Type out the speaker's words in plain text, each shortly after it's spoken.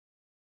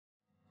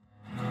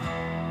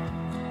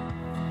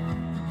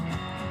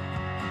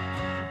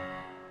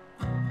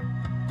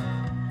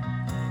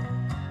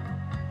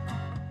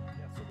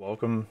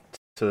welcome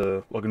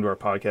to our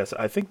podcast.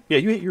 I think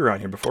you were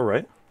on here before,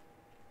 right?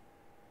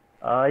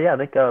 Yeah, I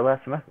think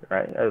last semester,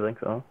 right? I think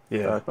so.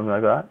 Yeah. Something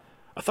like that.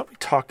 I thought we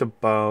talked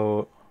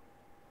about.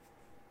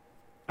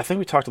 I think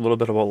we talked a little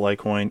bit about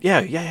Litecoin.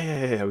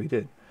 Yeah. We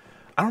did.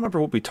 I don't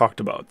remember what we talked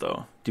about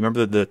though. Do you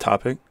remember the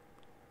topic?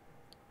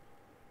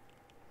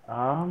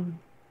 Um,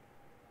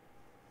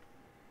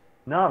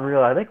 Not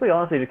really. I think we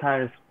honestly just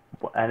kind of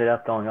just ended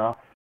up going off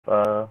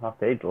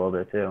page a little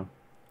bit too.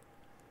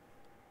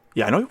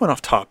 Yeah, I know we went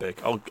off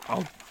topic.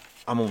 I'm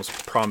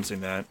almost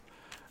promising that.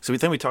 So we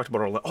talked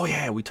about Orlando. Oh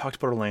yeah, we talked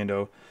about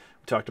Orlando.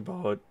 We talked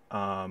about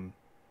kind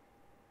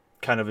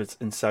of its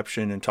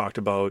inception and talked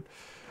about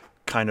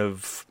kind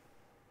of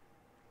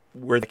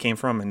where they came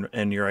from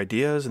and your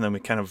ideas, and then we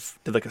kind of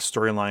did like a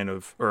storyline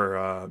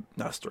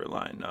not a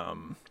storyline,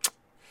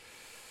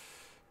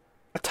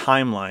 a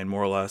timeline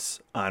more or less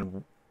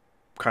on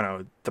kind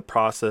of the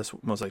process,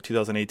 was like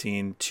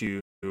 2018 to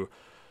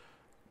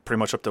pretty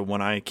much up to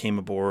when I came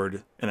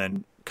aboard, and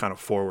then kind of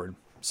forward.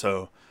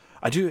 So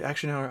I do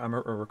actually now I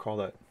recall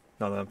that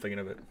now that I'm thinking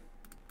of it.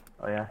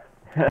 Oh yeah,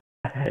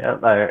 yeah.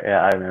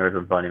 I remember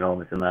some funny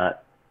moments in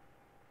that.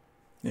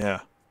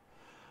 Yeah.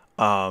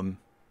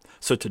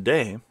 So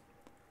today,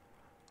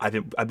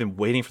 I've been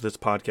waiting for this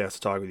podcast to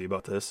talk with you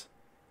about this,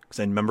 because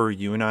I remember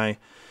you and I,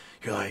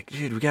 you're like,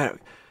 dude,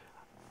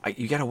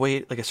 you gotta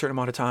wait like a certain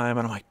amount of time,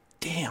 and I'm like,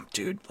 damn,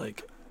 dude,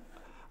 like,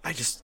 I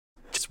just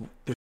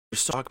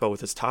there's talk about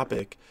with this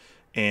topic,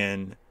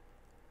 and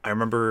I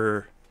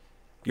remember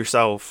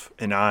yourself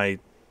and I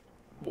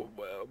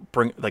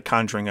bring like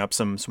conjuring up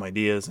some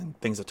ideas and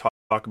things to talk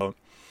about,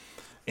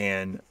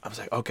 and I was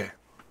like, okay,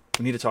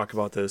 we need to talk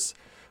about this.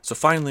 So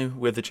finally,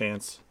 we had the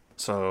chance.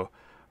 So,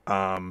 we're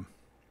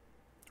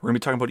gonna be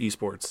talking about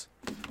esports,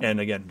 and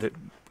again,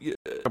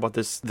 about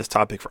this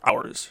topic for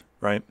hours,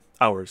 right?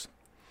 Hours.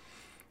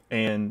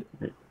 And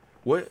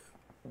what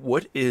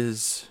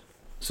is,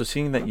 so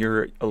seeing that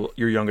you're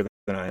younger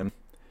than I am,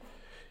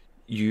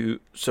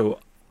 so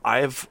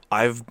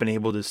I've been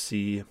able to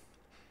see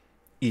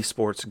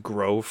esports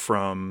grow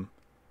from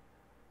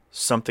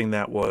something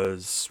that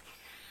was,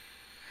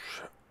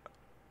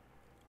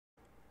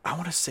 I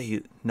want to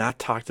say, not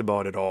talked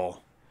about at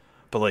all,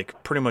 but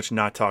like pretty much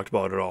not talked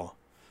about at all.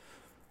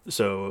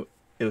 So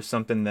it was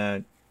something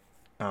that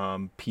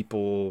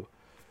people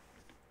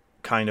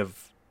kind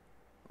of,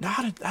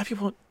 not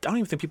people. I don't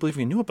even think people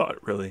even knew about it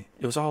really.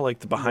 It was all like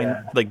the behind,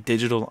 Yeah, like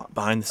digital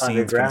behind the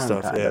scenes kind of underground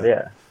stuff. kind of. Yeah,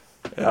 Yeah,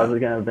 I yeah, was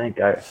gonna think.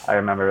 I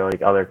remember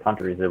like other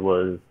countries, it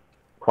was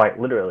quite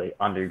literally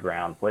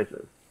underground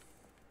places.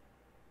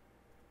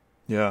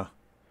 yeah.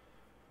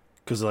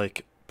 Because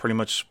like pretty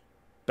much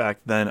back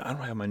then, I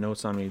don't have my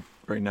notes on me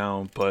right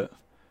now, but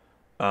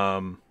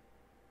um,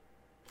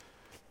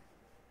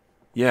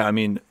 yeah. I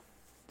mean,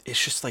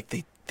 it's just like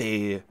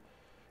they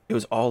it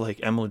was all like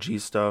MLG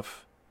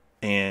stuff,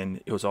 and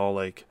it was all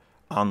like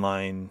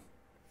online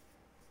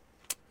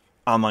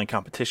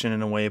competition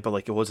in a way, but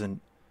like it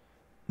wasn't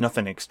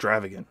nothing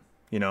extravagant,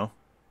 you know?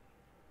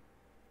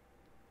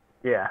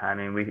 Yeah, I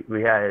mean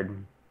we had.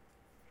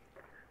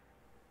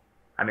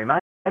 I mean my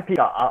peak.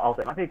 I'll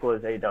say my peak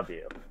was AW.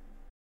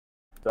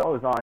 So I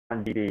was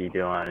on DD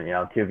doing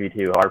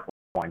 2v2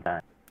 hardpoint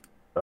time.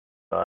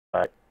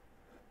 But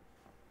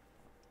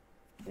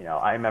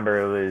I remember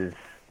it was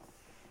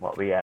what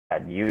we had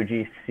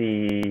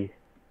UGC,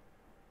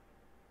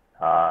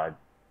 uh,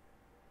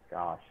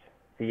 gosh,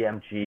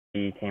 CMG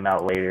came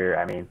out later.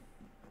 I mean,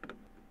 I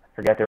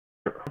forget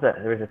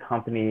there was a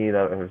company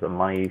that was a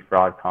money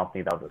fraud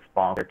company that was a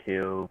sponsor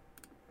too.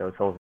 Those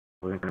whole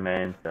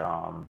tournaments,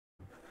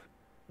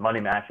 money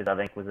matches, I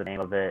think was the name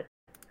of it.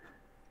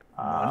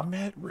 Money Uh,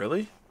 Matt,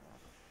 really?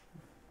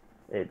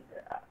 it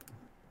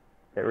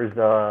there was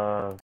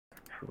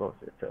what was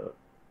it? So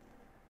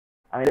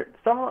I mean,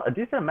 a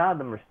decent amount of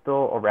them are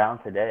still around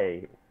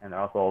today, and they're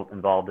also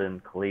involved in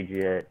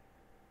collegiate,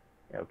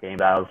 game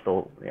battles,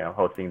 still,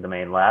 hosting the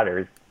main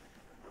ladders.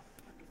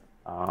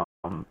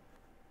 Um,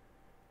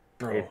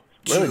 Bro, it's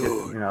really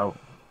just, dude.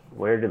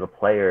 where do the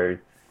players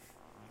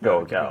Yeah, still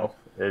keep going. go?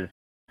 Is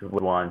the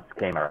ones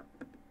came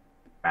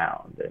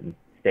around and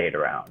stayed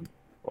around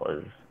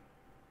was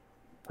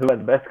who had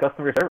the best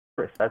customer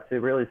service. That's who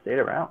really stayed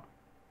around.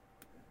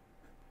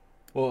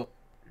 Well,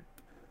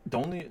 the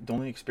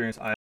only experience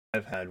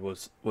I've had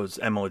was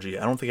MLG.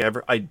 I don't think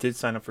I did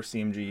sign up for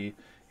CMG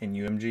and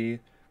UMG,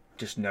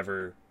 just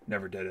never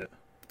did it.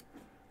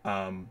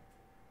 Um,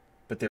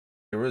 but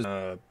there was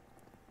I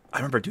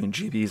remember doing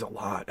GBs a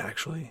lot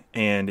actually,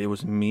 and it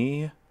was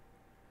me.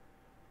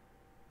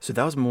 So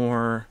that was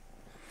more.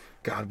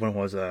 God, when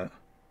was that?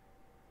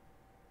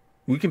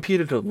 We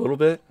competed a little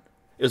bit.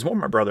 It was more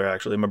my brother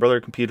actually. My brother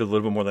competed a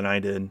little bit more than I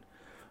did.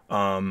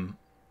 Um,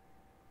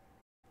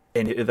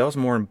 and that was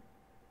more in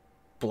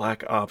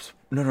Black Ops.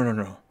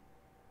 No.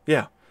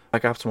 Yeah,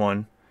 Black Ops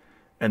 1.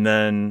 And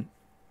then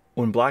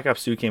when Black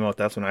Ops 2 came out,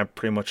 that's when I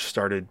pretty much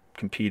started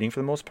competing for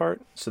the most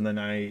part. So then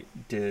I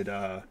did.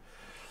 I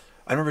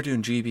remember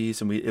doing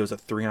GBs, and it was a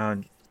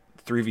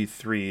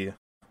 3v3.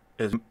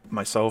 It was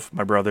myself,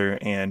 my brother,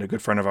 and a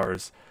good friend of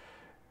ours.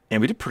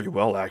 and we did pretty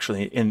well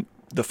actually. And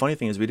the funny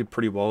thing is, we did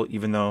pretty well,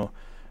 even though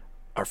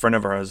our friend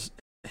of ours,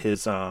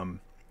 his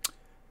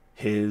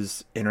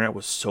his internet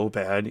was so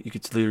bad you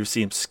could literally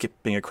see him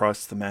skipping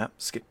across the map,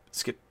 skip,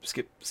 skip,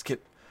 skip,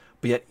 skip.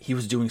 But yet he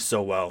was doing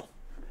so well,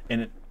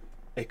 and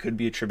it could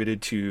be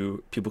attributed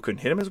to people couldn't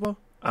hit him as well.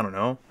 I don't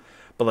know,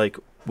 but like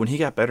when he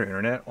got better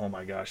internet, oh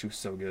my gosh, he was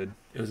so good.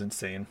 It was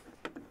insane.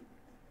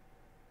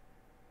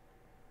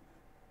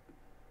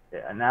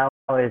 Yeah, now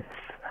it's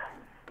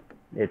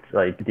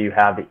like, do you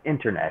have the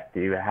internet?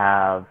 Do you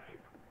have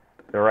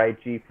the right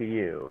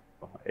GPU?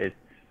 It's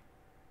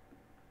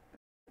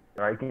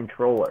the right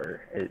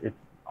controller. It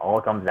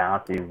all comes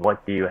down to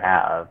what do you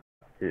have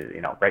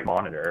to, right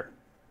monitor.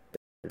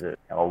 Is it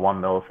a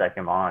 1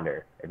 millisecond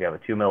monitor? If you have a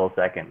 2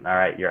 millisecond, all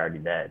right, you're already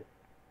dead.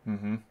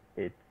 Mm-hmm.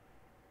 It's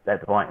at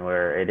the point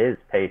where it is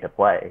pay to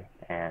play,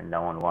 and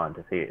no one wanted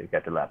to see it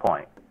get to that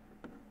point.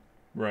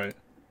 Right.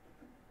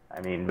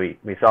 I mean, we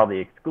saw the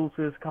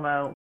exclusives come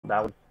out.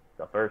 That was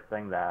the first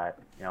thing that,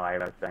 I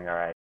remember saying, all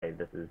right,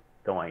 this is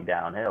going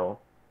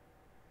downhill.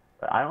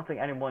 But I don't think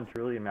anyone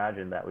truly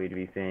imagined that we'd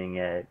be seeing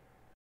it.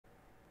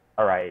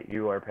 All right,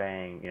 you are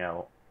paying,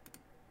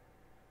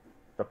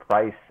 the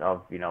price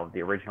of,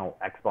 the original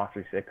Xbox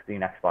 360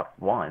 and Xbox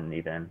One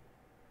even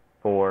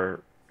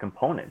for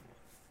components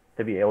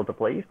to be able to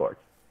play esports.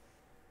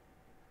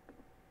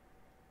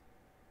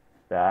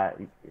 That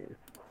is,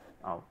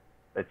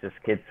 it's just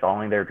kids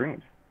following their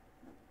dreams.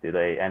 Do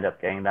they end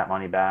up getting that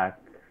money back?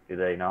 Do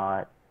they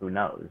not? Who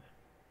knows?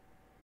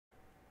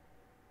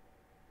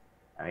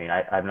 I mean,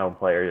 I've known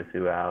players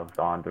who have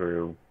gone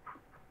through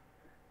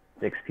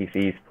 6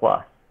 PCs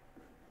plus,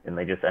 and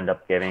they just end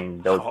up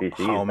giving those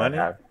PCs that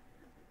have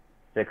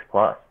 6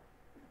 plus,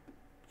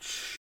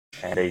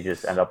 and they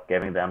just end up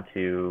giving them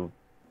to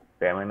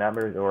family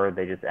members, or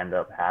they just end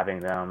up having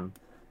them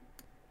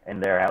in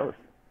their house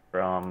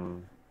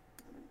from,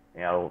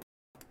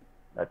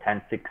 a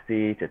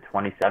 1060 to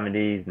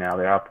 2070s. Now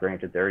they're upgrading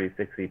to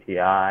 3060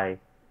 Ti.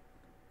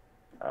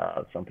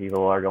 Some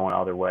people are going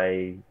other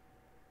way,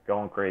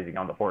 going crazy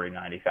on the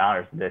 4090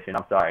 Founders Edition.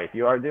 I'm sorry, if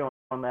you are doing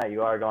that,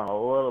 you are going a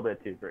little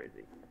bit too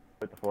crazy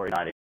with the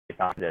 4090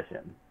 Founders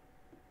Edition.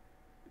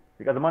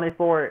 Because the money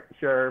for it,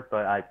 sure,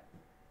 but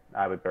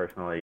I would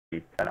personally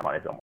spend that money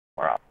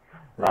somewhere else.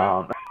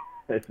 Right.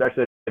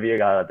 Especially if you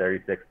got a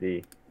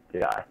 3060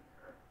 Ti.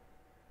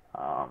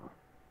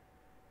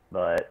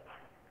 But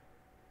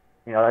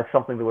that's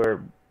something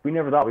where we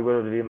never thought we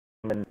would have even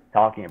been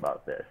talking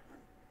about this.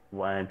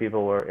 When it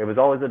was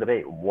always a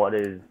debate, what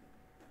is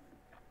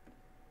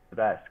the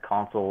best,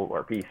 console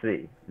or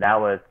PC?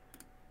 Now we're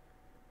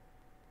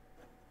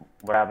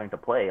having to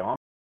play on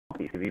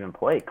PC to even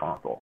play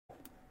console.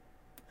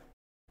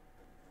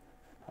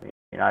 I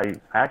mean, I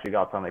actually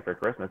got something for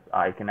Christmas.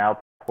 I can now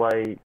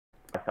play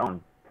my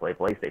phone, play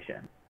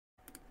PlayStation,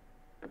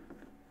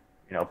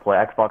 play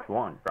Xbox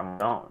One from my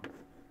phone.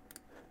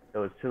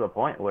 So it's to the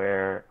point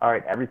where, all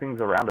right, everything's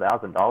around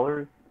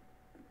 $1,000.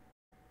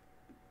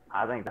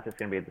 I think that's just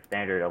going to be the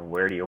standard of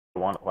where do you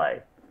want to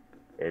play.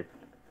 You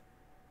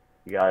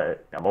got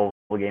mobile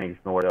gaming is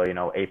more,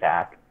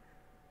 APAC.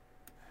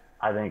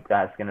 I think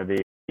that's going to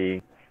be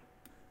a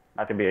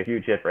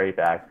huge hit for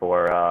APAC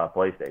for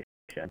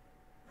PlayStation.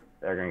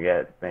 They're going to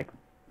get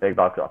big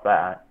bucks off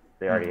that.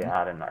 They already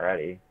had it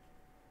already.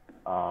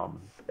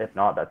 If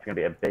not, that's going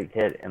to be a big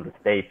hit in the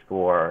States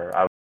for,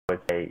 I would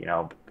say,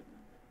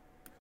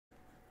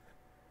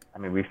 I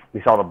mean,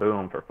 we saw the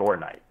boom for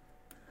Fortnite.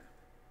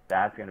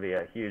 That's going to be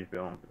a huge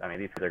boom. I mean,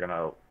 these kids are going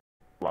to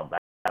love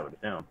that, I would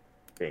assume.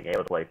 Being able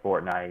to play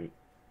Fortnite,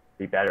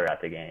 be better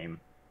at the game.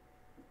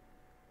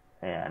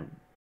 And,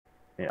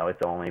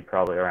 it's only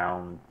probably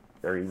around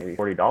 $30, maybe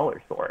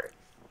 $40 for it.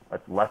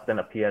 That's less than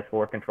a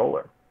PS4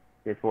 controller.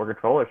 PS4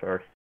 controllers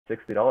are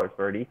 $60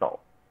 for a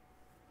default.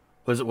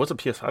 What's a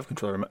PS5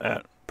 controller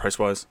at,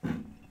 price-wise?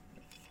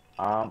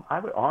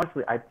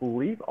 I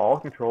believe all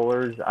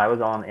controllers, I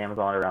was on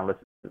Amazon around this,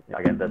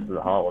 again, this is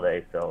a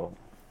holiday, so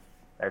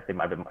everything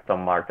might be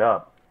some marked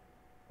up.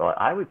 But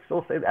I would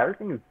still say that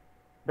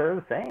they're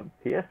the same.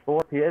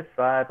 PS4,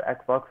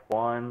 PS5, Xbox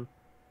One,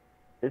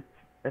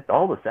 it's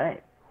all the same.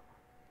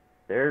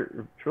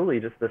 They're truly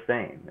just the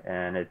same.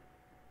 And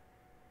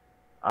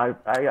I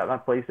got my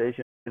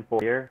PlayStation 4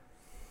 here,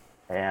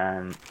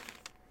 and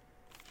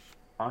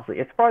honestly,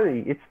 it's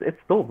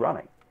still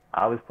running.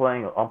 I'm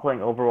playing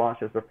Overwatch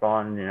just for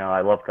fun.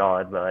 I love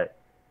COD, but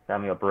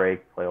having a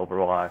break, play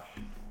Overwatch.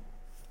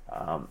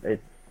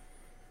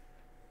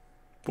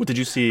 What did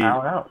you see? I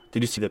don't know.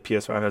 Did you see that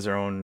PS5 has their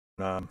own,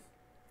 kind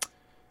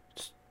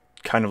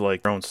of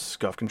like their own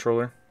SCUF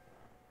controller?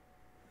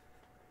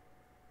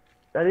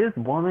 That is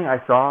one thing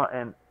I saw,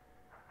 and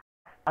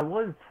I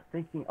was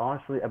thinking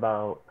honestly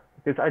about,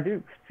 because I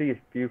do see a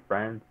few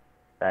friends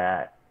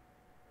that.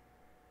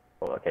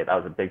 Well, okay, that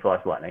was a big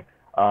flash of lightning.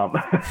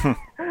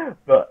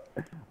 But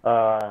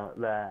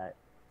that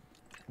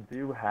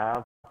do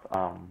have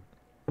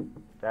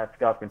that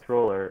SCUF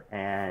controller,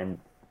 and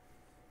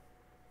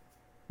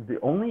the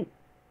only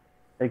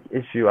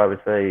issue I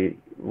would say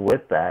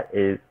with that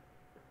is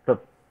the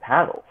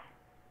paddles.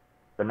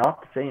 they're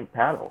not the same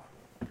paddles.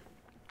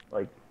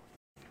 Like,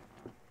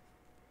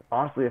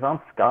 honestly, if I'm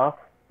Scuff,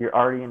 you're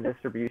already in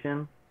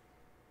distribution,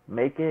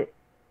 make it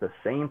the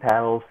same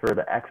paddles for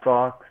the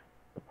Xbox,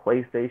 the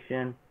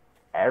PlayStation,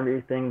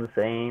 everything the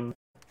same.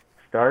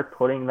 Start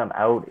putting them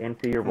out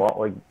into your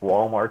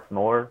Walmarts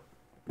more,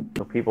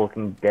 so people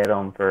can get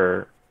them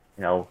for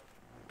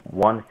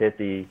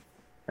 $150,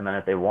 and then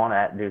if they want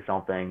to do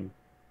something,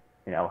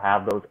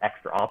 have those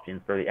extra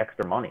options for the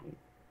extra money.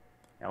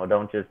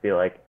 Don't just be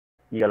like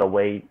you gotta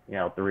wait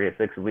 3 to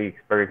 6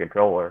 weeks for your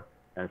controller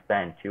and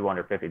spend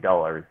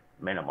 $250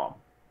 minimum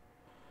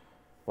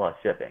plus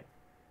shipping.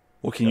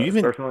 Well, can you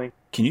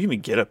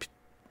even get a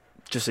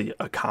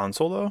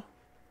console though?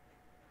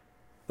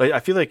 Like, I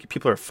feel like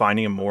people are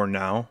finding them more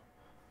now,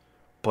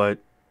 but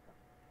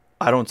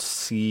I don't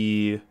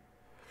see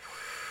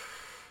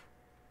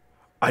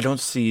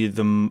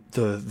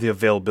the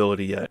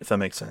availability yet, if that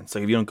makes sense.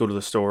 Like, if you don't go to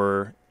the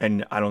store,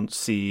 and I don't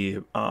see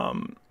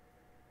them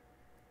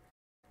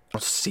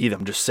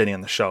just sitting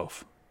on the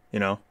shelf,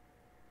 Yeah,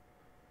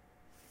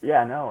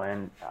 no,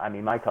 and I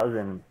mean, my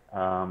cousin,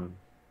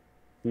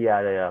 he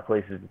had a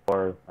PlayStation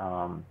 4,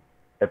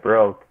 it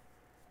broke,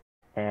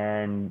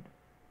 and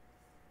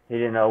he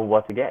didn't know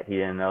what to get. He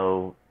didn't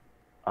know.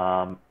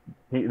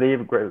 They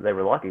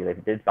were lucky. They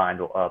did find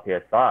a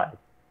PS5.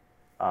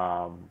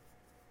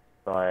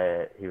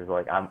 But he was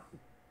like,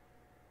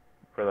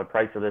 for the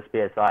price of this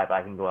PS5,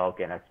 I can go out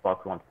and get an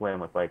Xbox One Slim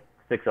with like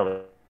 6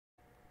 other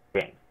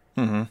games.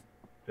 Mm-hmm.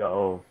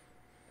 So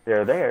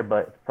they're there,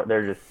 but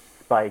they're just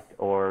spiked,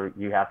 or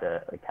you have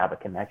to have a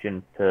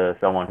connection to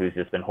someone who's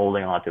just been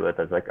holding on to it.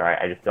 That's like, all right,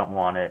 I just don't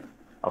want it.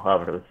 I'll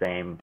have it for the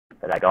same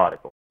that I got it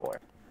for.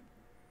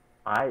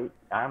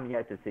 I'm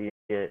yet to see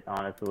it,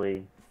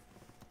 honestly.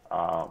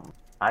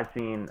 I've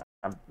seen,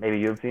 maybe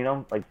you've seen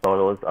them, like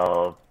photos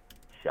of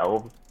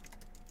shelves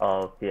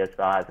of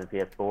PS5s and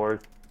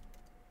PS4s.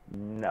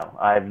 No,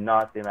 I've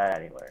not seen that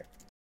anywhere.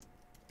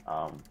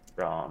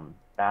 From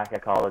back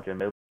at college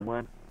in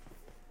Midland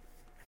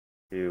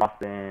to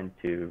Boston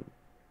to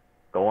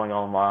going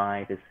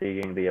online to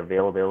seeing the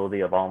availability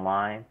of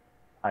online,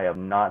 I have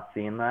not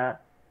seen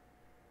that,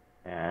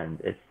 and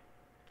it's.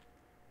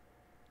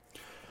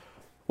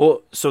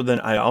 Well, so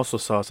then I also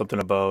saw something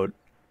about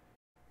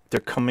they're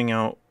coming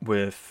out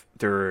with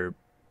their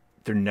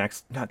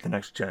next, not the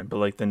next gen, but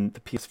like the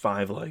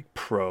PS5 like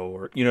Pro,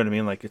 or you know what I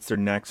mean? Like, it's their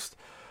next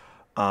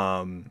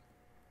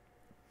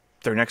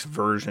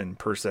version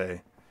per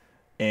se.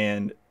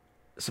 And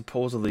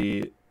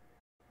supposedly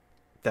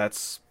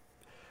that's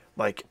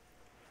like,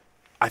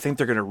 I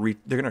think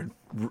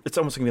it's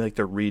almost gonna be like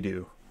their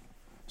redo.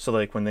 So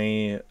like when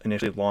they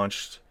initially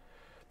launched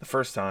the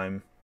first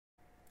time,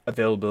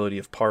 availability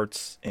of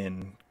parts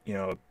and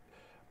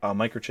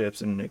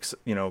microchips and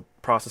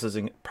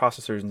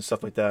processors and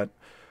stuff like that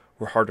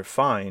were hard to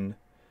find,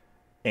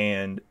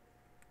 and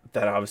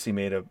that obviously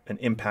made an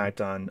impact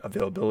on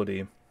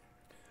availability.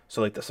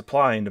 So like the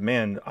supply and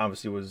demand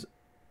obviously was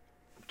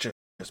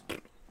just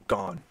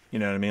gone. You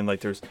know what I mean?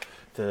 Like, there's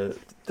the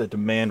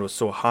demand was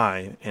so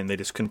high, and they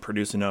just couldn't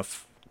produce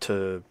enough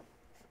to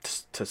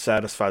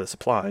satisfy the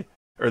supply,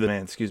 or the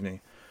demand, excuse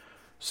me.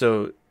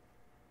 So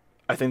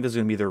I think this is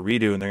going to be their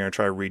redo, and they're going to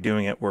try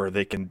redoing it where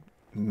they can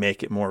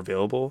make it more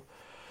available.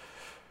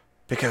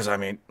 Because I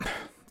mean,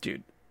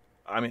 dude,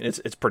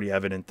 it's pretty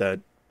evident that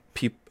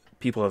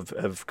people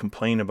have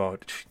complained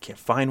about, you can't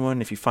find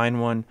one. If you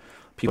find one,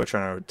 people are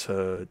trying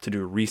to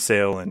do a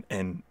resale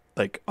and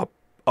like up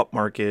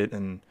market,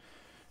 and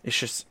it's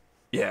just,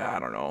 yeah, I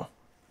don't know.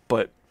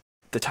 But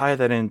to tie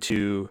that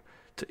into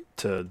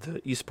to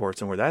the esports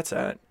and where that's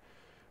at,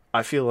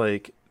 I feel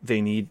like they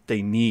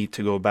need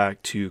to go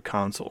back to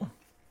console.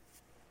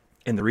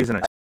 And the reason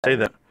I say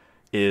that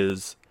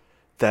is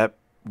that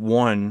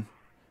one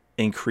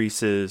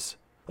increases.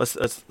 Let's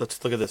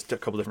look at this a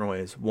couple different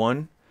ways.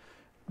 One,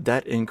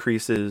 that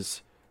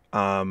increases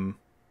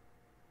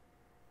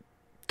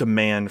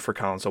demand for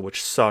console,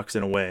 which sucks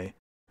in a way.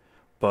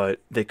 But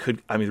they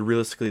could, I mean,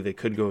 realistically, they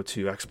could go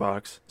to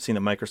Xbox. Seeing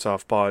that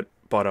Microsoft bought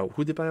out,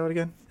 who did they buy out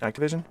again?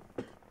 Activision?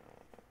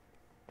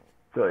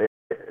 So,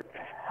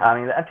 I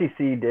mean, the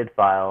FTC did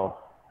file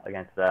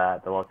against the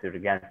lawsuit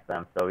against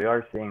them. So we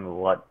are seeing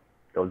what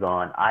goes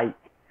on. I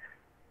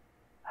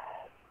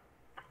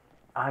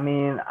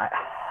mean,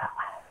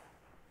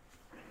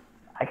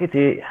 I could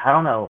see, I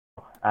don't know.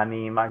 I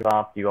mean,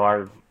 Microsoft, you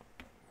are,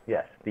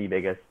 yes, the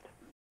biggest,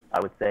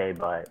 I would say,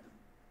 but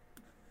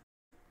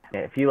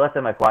if you let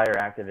them acquire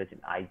Activision,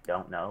 I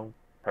don't know,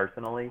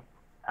 personally.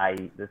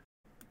 I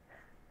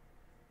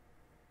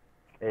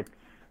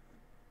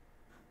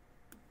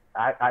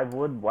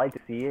would like to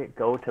see it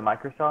go to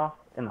Microsoft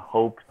in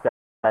hopes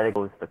that it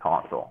goes to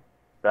console.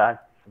 That's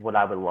what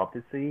I would love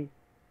to see.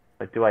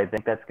 But do I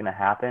think that's going to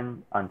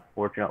happen?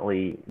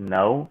 Unfortunately,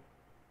 no.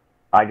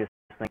 I just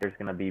think there's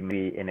going to be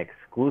maybe an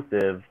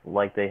exclusive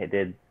like they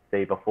did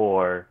say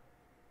before,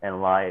 and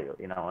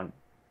and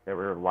there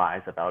were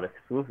lies about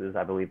exclusives.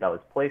 I believe that was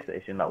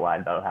PlayStation that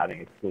lied about having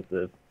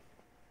exclusives.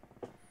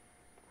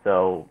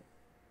 So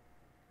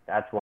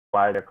that's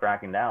why they're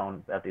cracking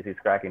down. The FTC's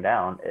cracking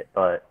down.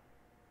 But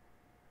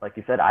like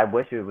you said, I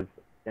wish it was,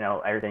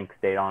 everything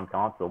stayed on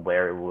console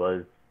where it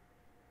was,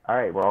 all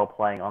right, we're all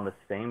playing on the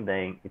same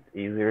thing. It's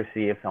easier to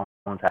see if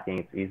someone's hacking.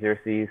 It's easier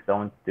to see if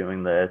someone's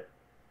doing this.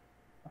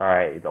 All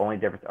right, the only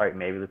difference, all right,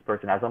 maybe this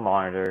person has a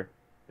monitor.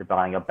 They're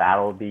buying a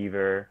Battle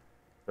Beaver,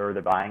 or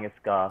they're buying a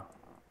Scuff.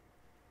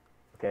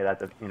 Okay,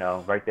 that's,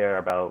 right there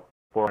about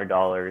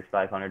 $400,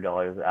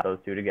 $500, add those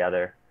two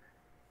together.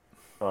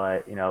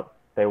 But, if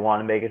they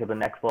want to make it to the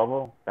next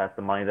level, that's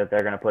the money that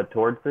they're going to put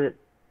towards it.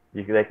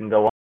 They can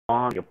go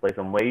on, you can play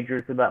some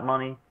wagers with that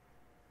money.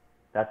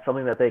 That's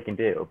something that they can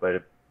do. But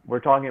if we're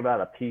talking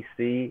about a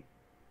PC,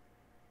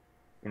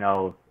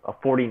 a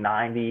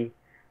 4090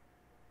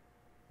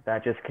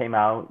 that just came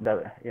out,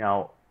 that,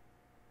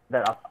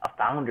 that a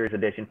Founders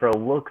Edition for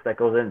looks that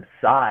goes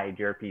inside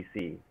your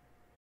PC.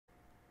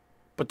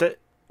 But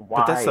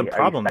that's the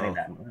problem, though.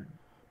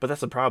 But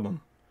that's the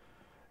problem.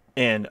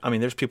 And, I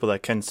mean, there's people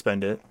that can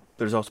spend it.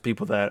 There's also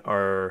people that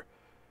are...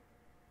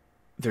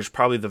 There's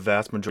probably the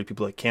vast majority of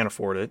people that can't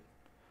afford it.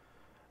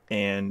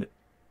 And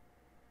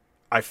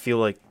I feel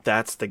like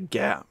that's the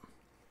gap.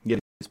 You get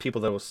these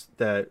people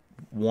that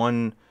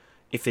one,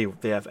 if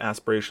they have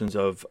aspirations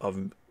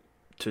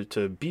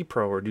to be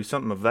pro or do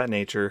something of that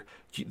nature,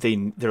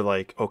 they're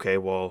like, okay,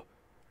 well,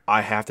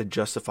 I have to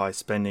justify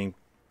spending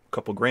a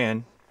couple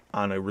grand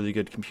on a really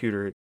good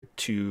computer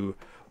to,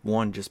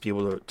 one, just be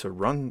able to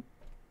run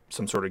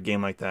some sort of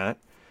game like that,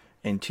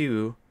 and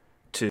two,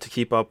 to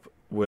keep up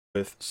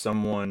with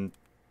someone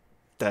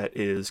that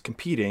is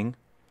competing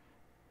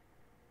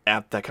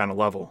at that kind of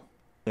level.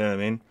 You know what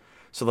I mean?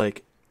 So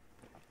like,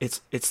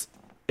 it's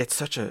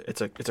such a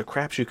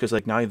crapshoot, because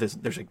like now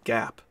there's a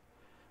gap.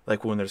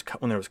 Like when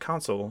there was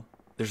console,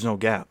 there's no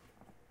gap.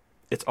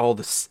 It's all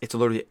this. It's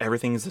literally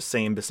everything is the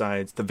same.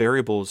 Besides the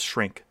variables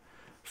shrink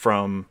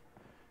from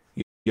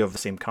you have the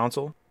same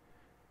console.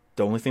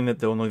 The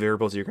only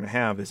variables you're going to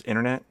have is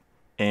internet,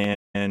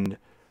 and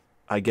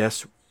I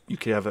guess you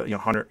could have a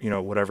 100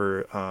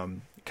 whatever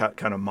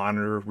kind of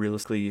monitor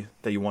realistically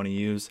that you want to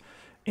use,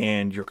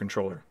 and your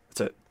controller.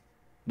 That's it,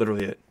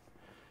 literally it.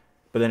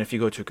 But then if you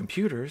go to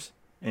computers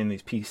and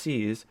these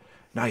PCs,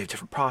 now you have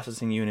different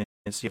processing units.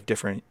 You have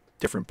different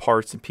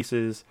parts and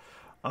pieces.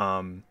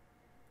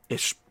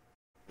 It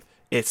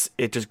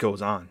just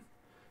goes on.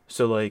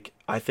 So like,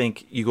 I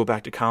think you go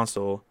back to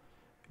console.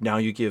 Now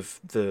you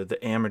give the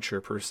amateur,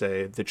 per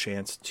se, the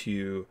chance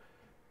to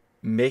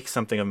make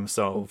something of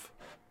himself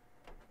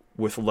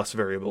with less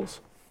variables.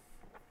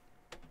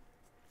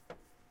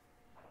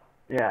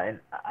 Yeah, and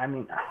I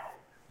mean,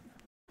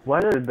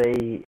 whether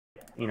they,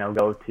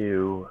 go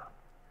to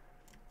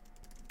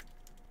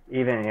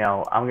even,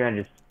 I'm going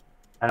to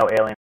I know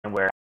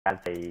Alienware has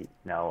a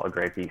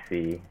great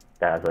PC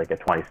that has like a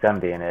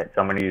 2070 in it.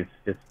 So I'm going to use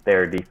just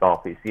their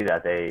default PC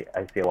that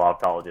I see a lot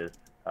of colleges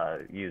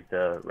use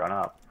to run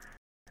up.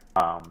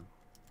 I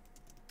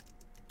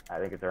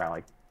think it's around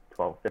like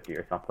 1250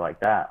 or something like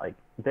that. Like,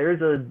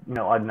 there's a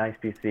nice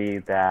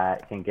PC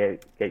that can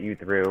get you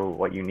through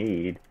what you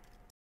need,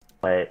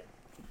 but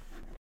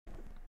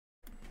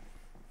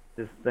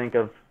just think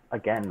of,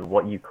 again,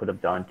 what you could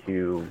have done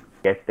to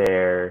get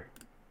there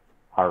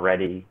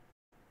already.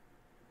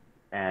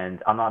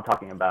 And I'm not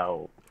talking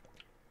about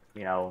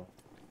the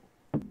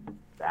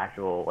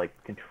actual like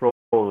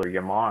controller,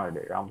 your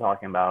monitor. I'm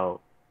talking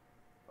about,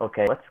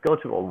 okay, let's go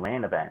to a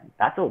LAN event.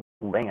 That's a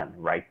LAN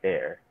right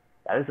there.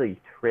 That is a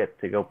trip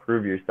to go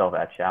prove yourself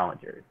at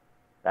Challengers.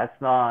 That's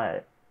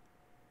not,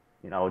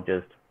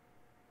 just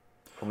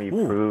can we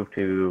prove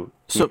to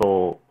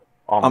people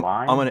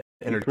online. I'm going to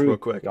interject real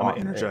quick. I'm going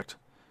to interject.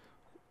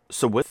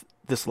 So with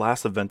this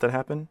last event that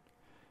happened,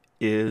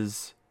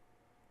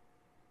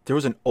 there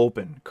was an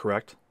open,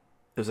 correct?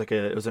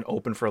 It was an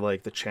open for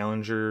like the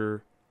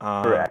Challenger.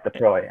 Correct, the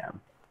Pro Am.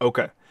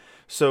 Okay,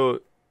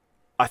 so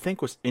I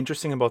think what's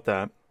interesting about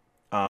that,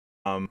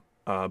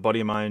 a buddy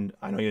of mine,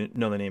 I know you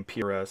know the name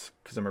PRS,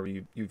 because I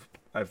remember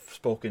I've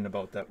spoken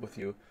about that with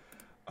you.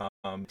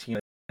 Team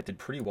that did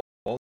pretty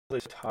well.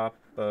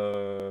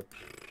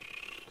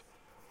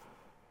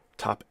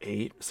 Top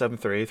 8,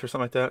 7th or 8th or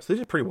something like that. So they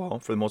did pretty well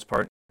for the most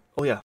part.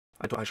 Oh yeah,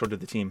 I showed you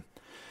the team,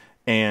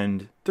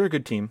 and they're a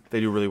good team. They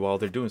do really well.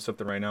 They're doing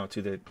something right now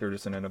too. They're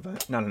just in an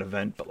event, not an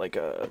event, but like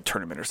a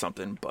tournament or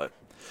something. But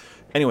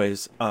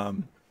anyways, I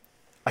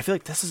feel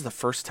like this is the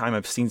first time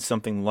I've seen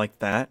something like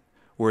that,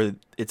 where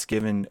it's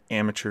given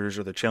amateurs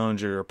or the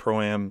Challenger or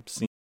Pro-Am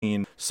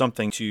scene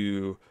something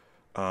to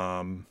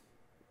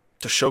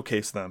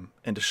showcase them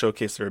and to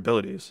showcase their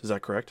abilities. Is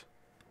that correct?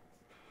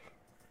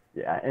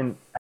 Yeah, and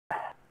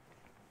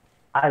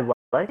I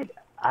like it.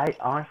 I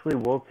honestly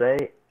will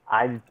say,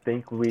 I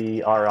think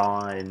we are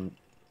on,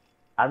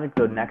 I think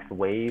the next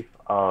wave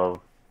of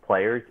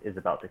players is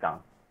about to come.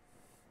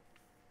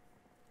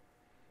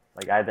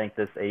 Like, I think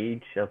this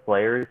age of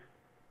players,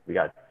 we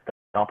got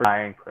Stomper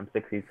 9, Crim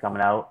 60s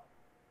coming out.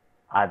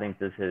 I think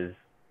this is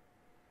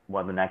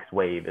when the next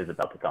wave is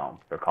about to come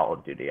for Call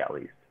of Duty, at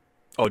least.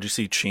 Oh, did you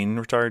see Sheen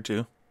retired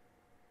too?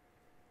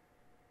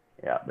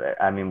 Yeah,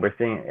 I mean, we're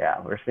seeing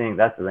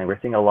that's the thing. We're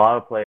seeing a lot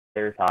of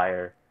players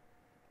hire.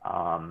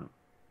 Um,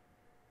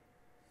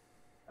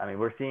 I mean,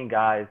 we're seeing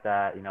guys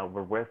that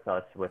were with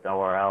us with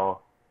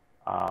ORL,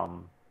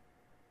 um,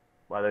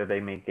 whether they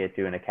make it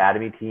to an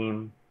academy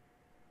team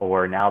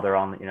or now they're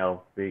on,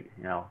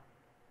 shout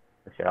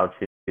out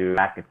to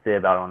Mac and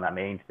Sib out on that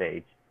main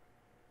stage.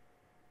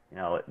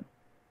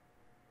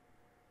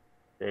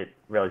 It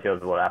really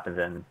shows what happens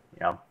in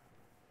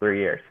 3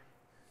 years.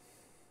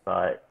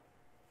 But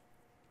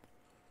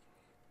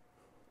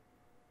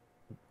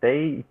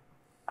they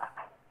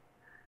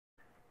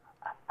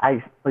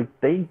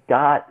they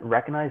got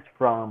recognized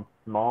from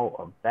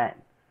small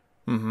events.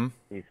 Mm-hmm.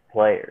 These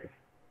players,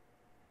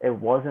 it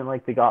wasn't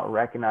like they got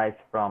recognized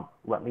from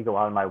let me go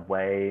out of my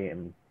way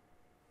and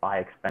buy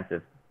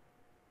expensive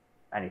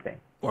anything.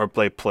 Or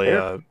play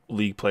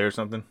league play or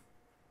something.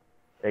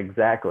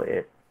 Exactly.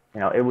 It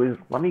was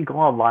let me go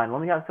online,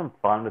 let me have some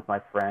fun with my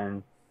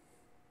friends,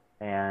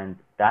 and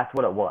that's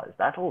what it was.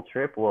 That whole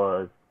trip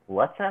was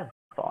let's have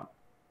fun.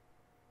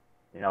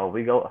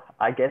 We go.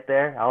 I get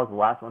there. I was the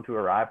last one to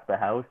arrive at the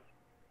house.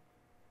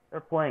 They're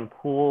playing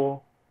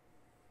pool.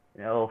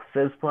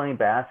 Fizz playing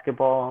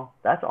basketball.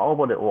 That's all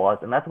what it was,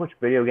 and that's what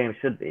video games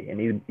should be,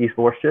 and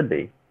esports should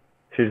be.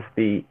 Should just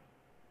be,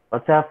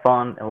 let's have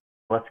fun and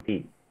let's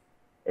eat.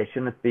 It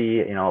shouldn't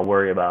be, a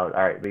worry about,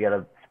 all right, we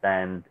gotta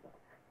spend,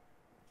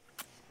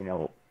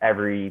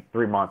 every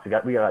 3 months we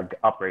gotta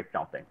upgrade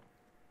something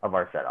of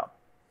our setup.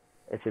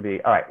 It should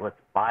be, all right, let's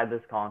buy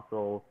this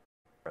console,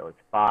 or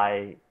let's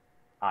buy,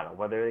 I don't know,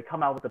 whether they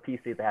come out with a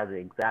PC that has the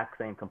exact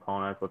same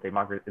components, it's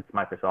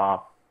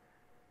Microsoft,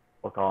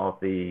 we'll call it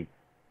the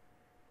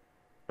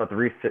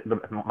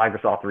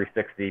Microsoft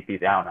 360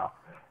 PC, I don't know.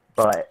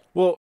 But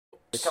well,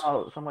 they come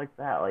out with something like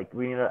that. Like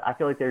I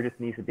feel like there just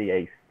needs to be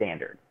a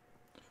standard.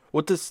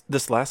 What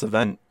this last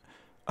event,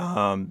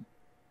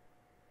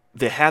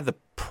 they had the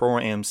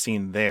pro-am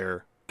scene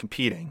there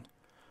competing,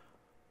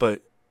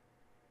 but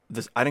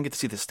I didn't get to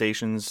see the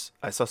stations.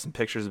 I saw some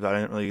pictures, but I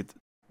didn't really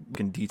look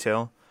in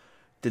detail.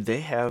 Did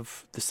they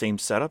have the same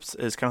setups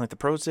as kind of like the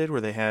pros did,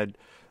 where they had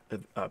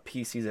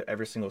PCs at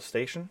every single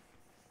station,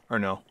 or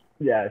no?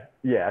 Yeah.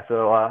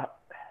 So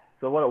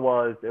what it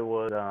was,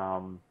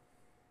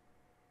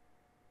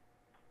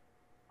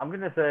 I'm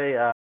gonna say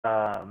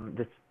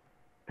just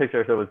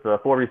picture. So it was the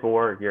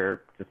 4v4.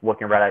 You're just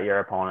looking right at your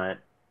opponent.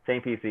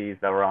 Same PCs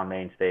that were on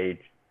main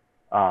stage.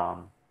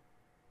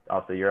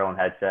 Also your own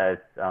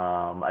headsets.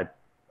 I'm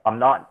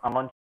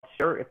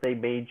unsure if they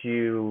made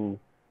you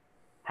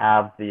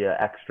have the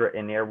extra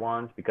in-ear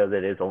ones because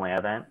it is a LAN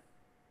event.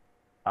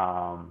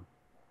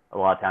 A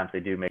lot of times they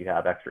do make you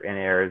have extra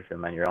in-ears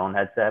and then your own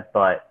headset,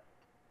 but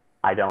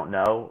I don't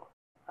know.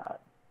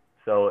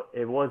 So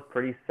it was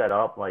pretty set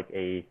up like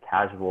a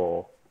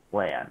casual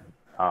LAN.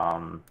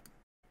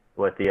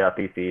 With the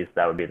PCs,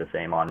 that would be the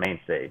same on main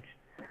stage.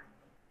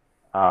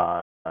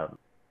 Someone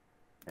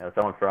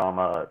from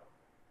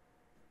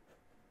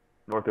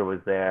Northwood was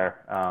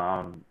there.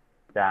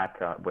 Zach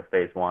with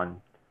Phase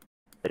 1.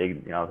 They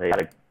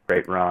had a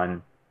great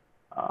run.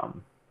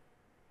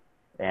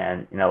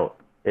 And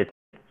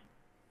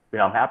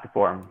I'm happy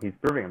for him. He's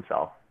proving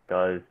himself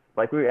because,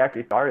 like we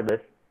actually started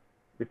this,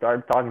 we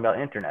started talking about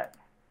internet.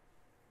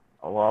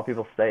 A lot of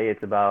people say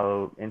it's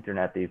about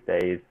internet these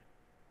days.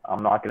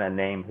 I'm not going to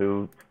name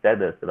who said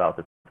this about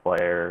this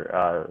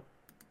player.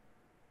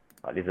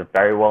 But he's a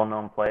very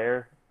well-known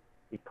player.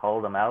 He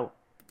called him out,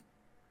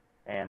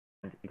 and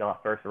he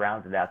got first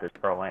round at this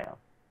pro-am.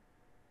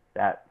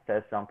 That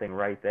says something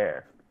right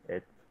there.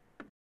 It's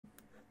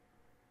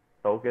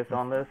focus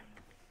on this.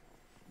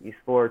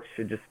 Esports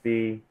should just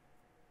be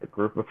a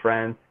group of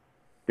friends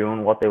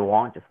doing what they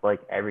want, just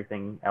like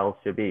everything else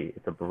should be.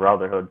 It's a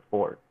brotherhood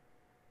sport.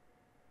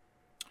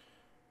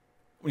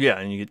 Yeah,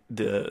 and you get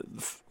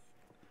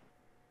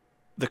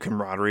the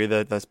camaraderie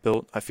that's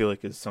built. I feel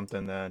like is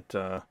something that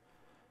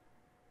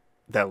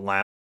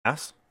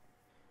lasts.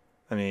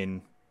 I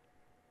mean,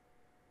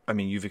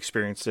 you've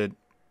experienced it.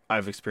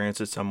 I've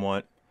experienced it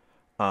somewhat.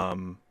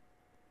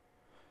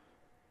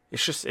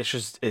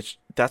 It's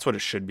that's what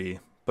it should be,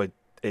 but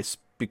it's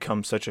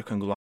become such a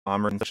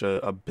conglomerate, such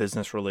a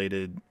business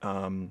related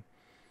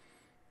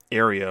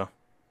area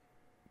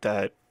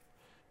that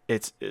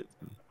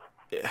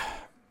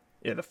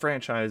yeah, the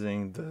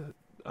franchising,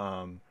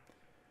 I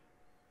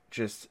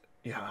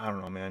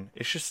don't know, man.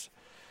 It's just,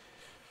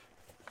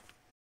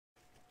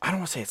 I don't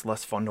want to say it's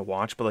less fun to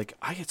watch, but like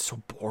I get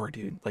so bored,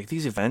 dude. Like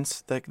these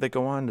events that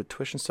go on to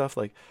Twitch and stuff,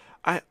 like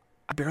I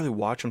barely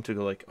watch them to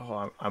go like,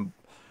 oh, I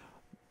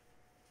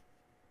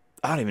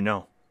don't even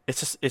know.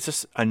 It's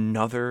just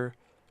another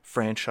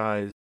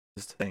franchise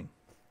thing.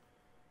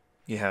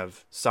 You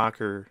have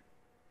soccer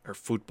or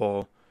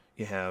football,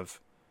 you have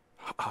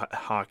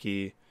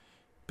hockey,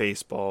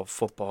 baseball,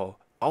 football.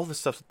 All this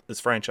stuff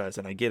is franchised,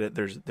 and I get it.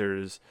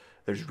 There's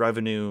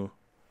revenue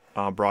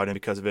brought in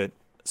because of it,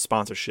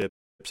 sponsorship,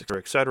 etc.,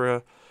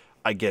 etc.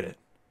 I get it,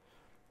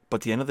 but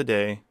at the end of the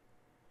day,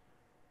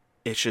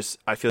 it's just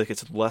I feel like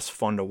it's less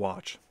fun to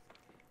watch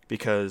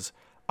because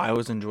I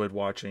always enjoyed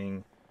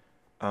watching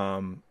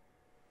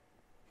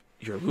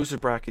your loser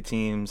bracket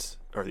teams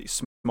or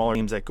these smaller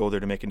teams that go there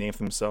to make a name for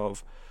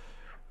themselves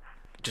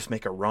just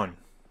make a run,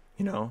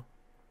 you know?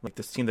 Like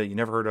this team that you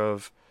never heard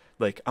of.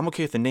 Like, I'm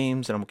okay with the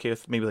names and I'm okay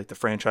with maybe like the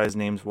franchise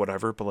names,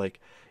 whatever, but like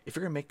if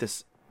you're gonna make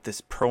this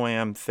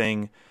pro-am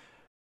thing,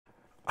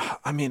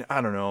 I mean,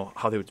 I don't know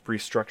how they would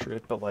restructure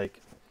it, but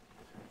like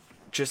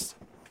just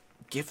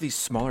give these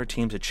smaller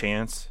teams a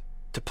chance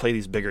to play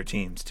these bigger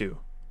teams too.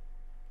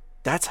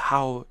 That's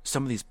how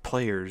some of these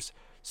players,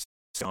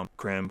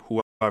 Grim,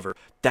 whoever,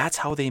 that's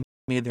how they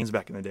made things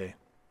back in the day.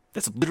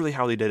 That's literally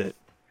how they did it.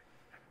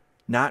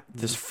 Not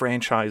this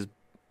franchise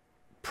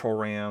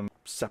program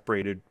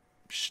separated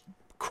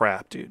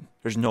crap, dude.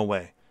 There's no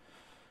way.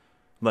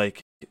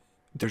 Like,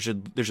 there's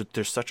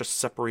such a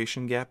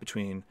separation gap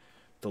between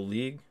the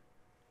league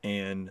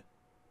and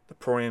the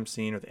pro-am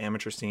scene or the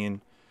amateur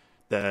scene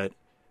that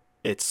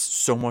it's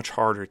so much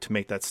harder to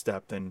make that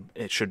step than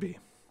it should be.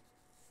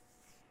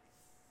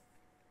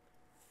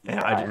 And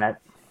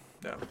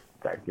yeah.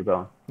 Sorry, keep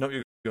going. No,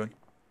 you're good.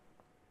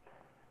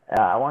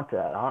 I want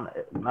to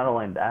not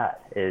only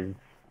that is,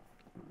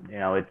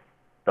 it's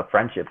the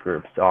friendship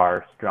groups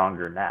are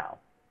stronger now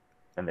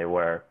than they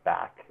were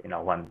back,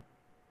 when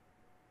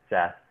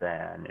Seth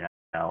and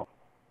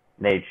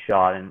Nate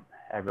Shaw and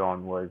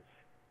everyone was,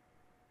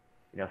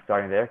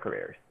 starting their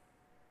careers.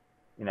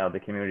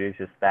 The community is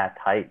just that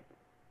tight.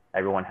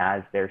 Everyone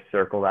has their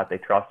circle that they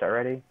trust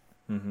already.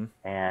 Mm-hmm.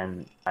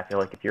 And I feel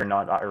like if you're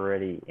not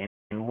already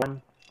in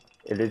one,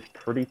 it is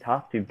pretty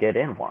tough to get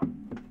in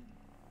one.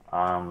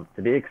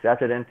 To be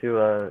accepted into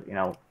a,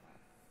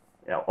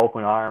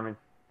 open arms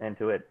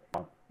into it,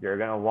 you're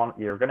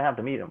gonna have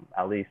to meet them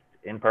at least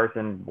in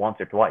person once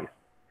or twice.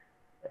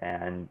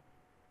 And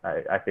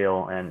I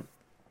feel, and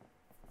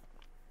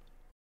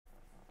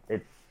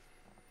it's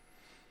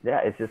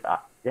just,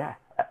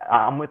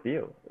 I'm with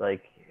you.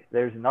 Like,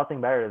 there's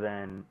nothing better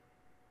than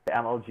the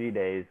MLG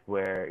days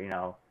where,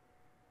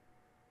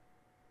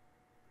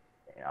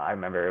 I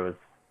remember it was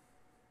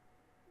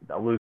the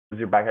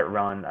loser bracket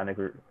run. I think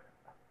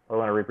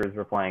Orlando Reapers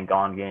were playing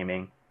Gone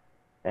Gaming,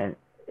 and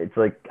it's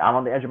like I'm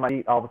on the edge of my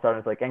seat. All of a sudden,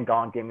 it's like, and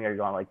Gone Gaming are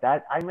gone like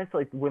that. I miss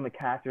like when the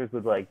casters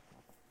would like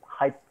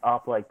hype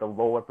up like the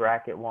lower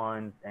bracket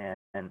ones, and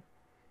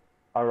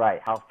all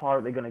right, how far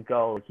are they gonna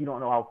go? Like, you don't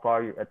know how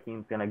far a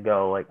team's gonna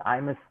go. Like, I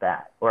miss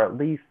that, or at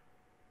least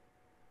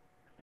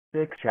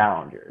 6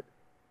 challengers.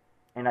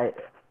 And I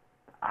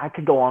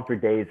could go on for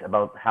days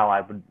about how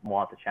I would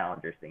want the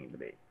challenger scene to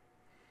be.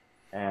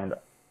 And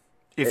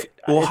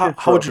how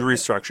would you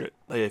restructure it?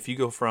 Like, if you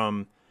go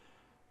from,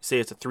 say,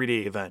 it's a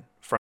 3-day event,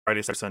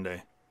 Friday, Saturday,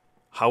 Sunday,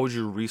 how would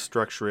you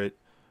restructure it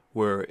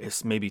where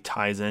it maybe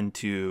ties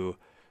into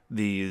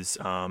these?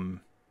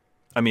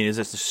 Is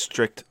this the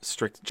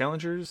strict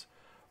challengers,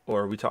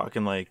 or are we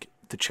talking like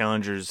the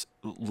challengers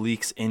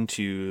leaks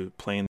into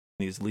playing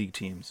these league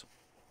teams?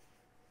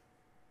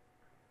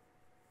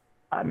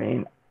 I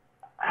mean,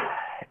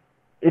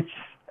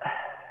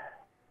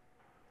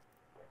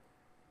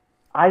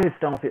 I just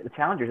don't think the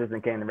challengers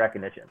isn't getting the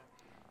recognition.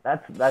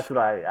 That's what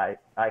I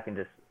can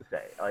just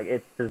say. Like,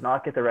 it does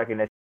not get the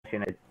recognition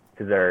it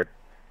deserves,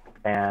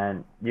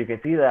 and you can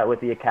see that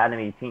with the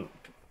academy team.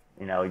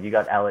 You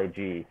got LAG,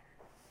 you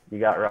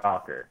got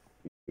Rocker,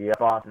 you got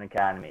Boston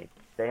Academy.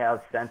 They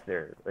have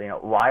Censor.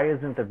 Why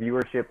isn't the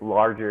viewership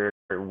larger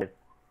with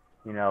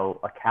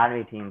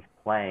academy teams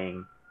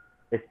playing,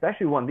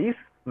 especially when these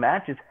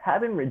matches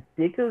have been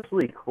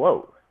ridiculously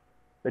close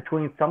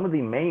between some of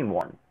the main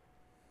ones?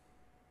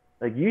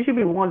 Like, you should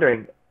be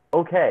wondering,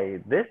 okay,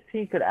 this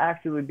team could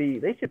actually be,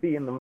 they should be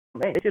in the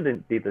main. They should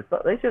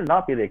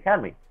not be the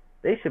academy.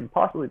 They should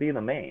possibly be in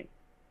the main.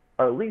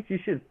 Or at least you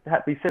should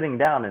be sitting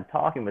down and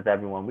talking with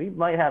everyone. We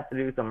might have to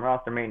do some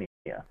roster mania.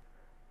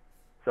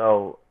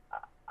 So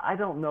I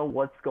don't know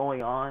what's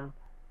going on.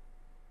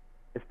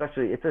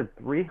 Especially, it's a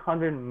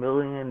 $300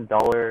 million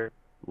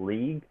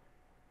league.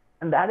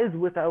 And that is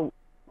without,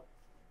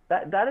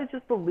 that is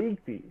just the league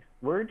fees.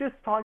 We're just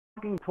talking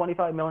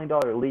 $25 million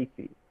league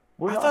fees.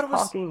 We're not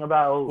talking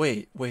about...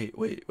 Wait.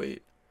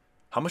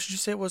 How much did you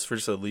say it was for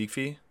just a league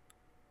fee?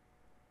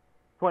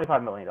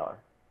 $25 million.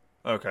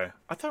 Okay.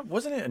 I thought,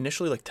 wasn't it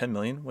initially like $10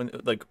 million when,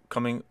 like,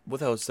 coming...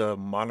 What was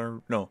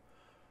Modern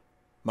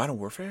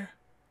Warfare?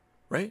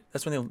 Right?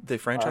 That's when they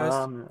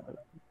franchised?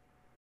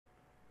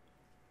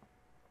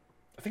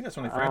 I think that's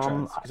when they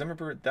franchised. Because I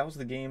remember that was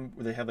the game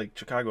where they had, like,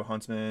 Chicago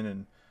Huntsmen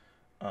and...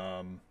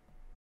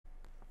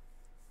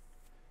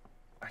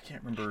 I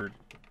can't remember...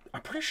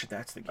 I'm pretty sure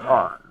that's the game.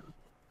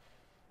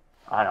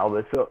 I know,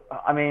 but so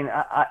I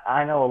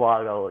know a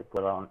lot about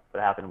what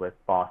happened with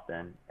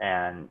Boston,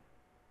 and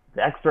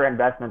the extra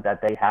investment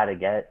that they had to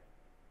get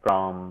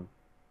from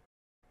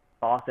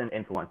Boston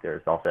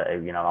influencers. I'll say,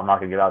 I'm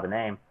not gonna give out the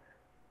name.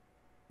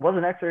 Was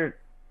an extra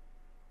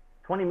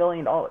 $20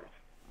 million.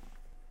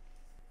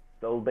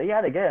 So they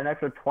had to get an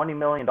extra $20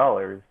 million,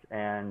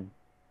 and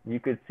you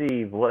could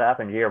see what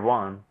happened year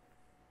one.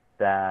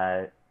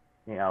 That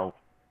who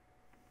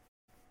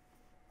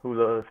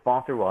the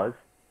sponsor was.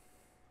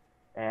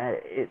 And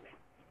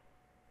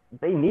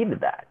they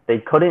needed that. They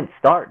couldn't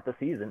start the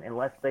season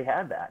unless they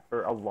had that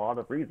for a lot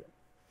of reasons.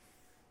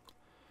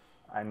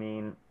 I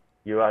mean,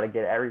 you got to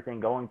get everything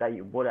going that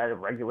you would at a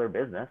regular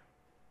business.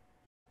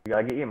 You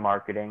got to get your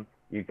marketing.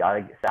 You got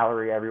to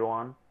salary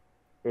everyone.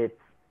 It's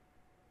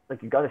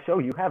like you got to show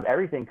you have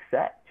everything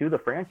set to the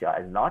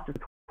franchise, not just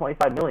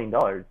 $25 million.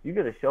 You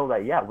got to show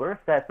that, yeah, we're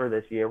set for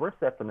this year. We're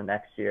set for the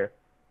next year.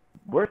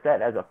 We're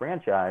set as a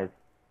franchise.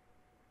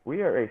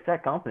 We are a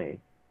set company.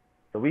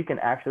 So we can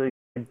actually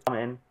come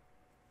in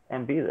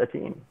and be a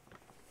team.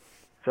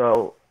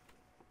 So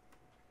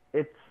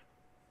it's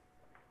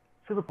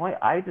to the point,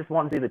 I just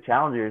want to see the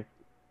challengers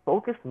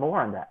focus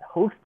more on that.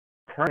 Host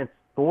tournaments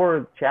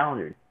for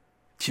challengers.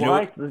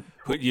 Why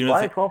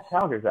 12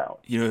 challengers out?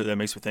 You know who that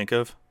makes me think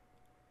of?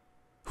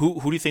 Who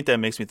do you think that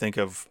makes me think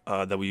of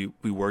that we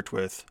worked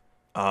with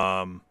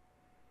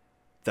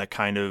that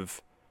kind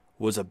of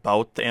was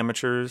about the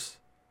amateurs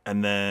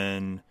and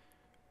then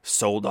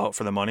sold out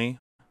for the money?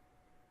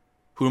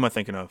 Who am I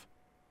thinking of?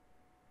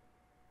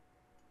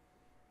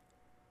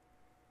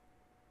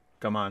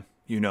 Come on,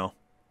 you know.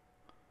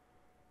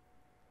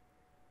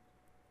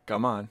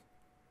 Come on.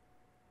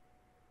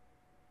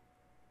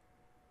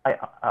 I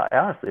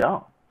honestly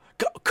don't.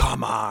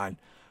 Come on.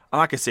 I'm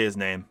not gonna say his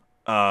name.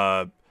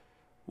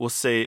 We'll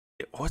say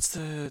what's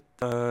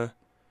the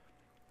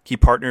he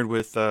partnered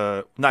with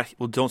not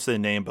well don't say the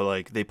name, but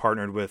like they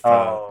partnered with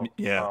the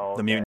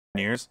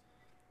Mutineers.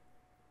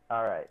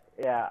 All right.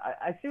 Yeah,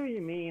 I see what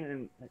you mean,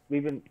 and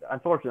we've been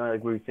unfortunately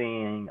we're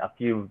seeing a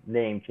few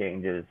name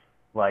changes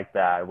like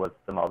that with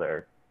some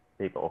other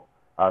people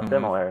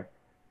similar,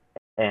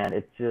 and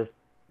it just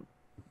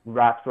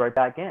wraps right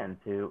back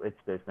into its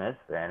business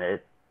and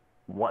it's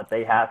what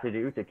they have to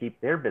do to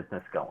keep their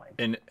business going.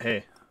 And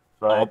hey,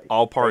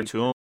 all power to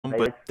them,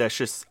 but that's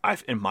just,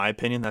 in my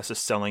opinion, that's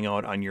just selling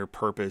out on your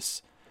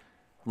purpose,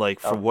 like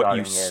for what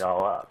you. It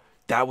all up.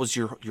 That was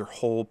your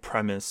whole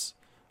premise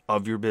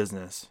of your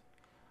business,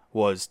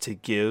 was to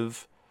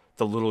give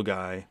the little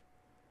guy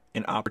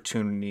an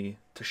opportunity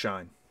to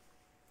shine.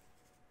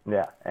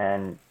 Yeah,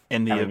 and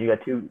you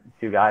got two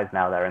guys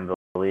now that are in the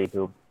league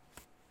who,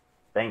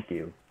 thank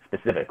you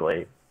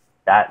specifically,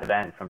 that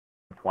event from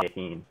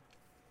 2018.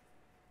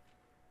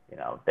 You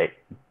know, they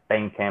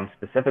thanked him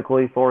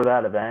specifically for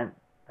that event.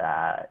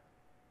 That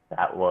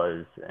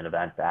was an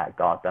event that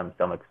got them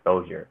some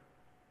exposure.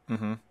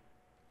 Mm-hmm.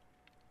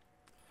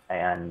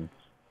 And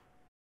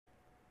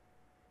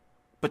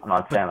but, I'm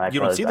not saying but you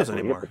don't see those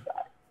anymore.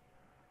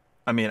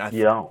 I mean,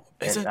 you don't.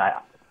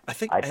 I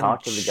think I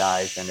talked to the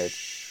guys, and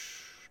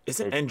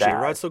isn't NJ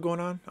Rod still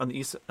going on the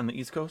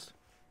East Coast?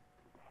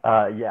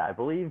 Yeah, I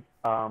believe.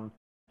 To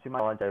my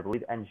knowledge, I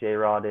believe NJ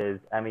Rod is,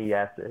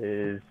 MES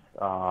is,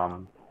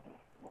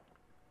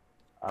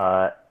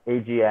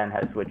 AGN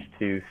has switched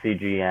to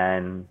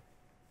CGN,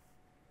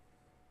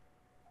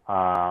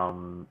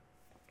 and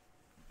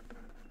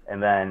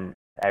then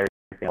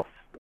everything else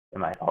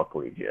in my all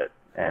collegiate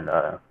and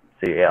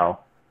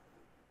CL.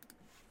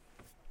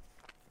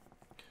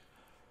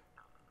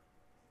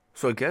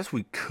 So I guess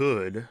we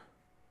could.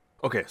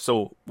 Okay,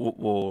 so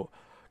we'll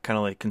kind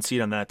of like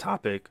concede on that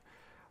topic.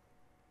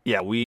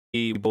 Yeah, we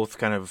both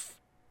kind of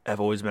have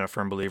always been a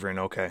firm believer in,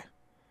 okay,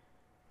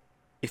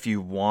 if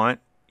you want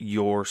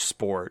your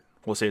sport,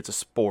 we'll say it's a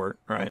sport,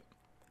 right?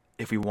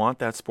 If we want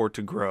that sport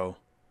to grow,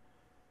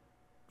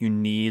 you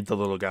need the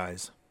little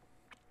guys.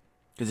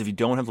 Because if you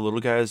don't have the little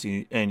guys,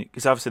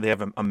 because obviously they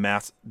have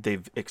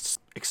they've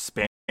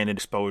expanded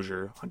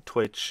exposure on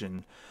Twitch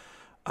and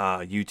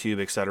YouTube,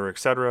 et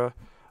cetera,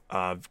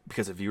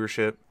 because of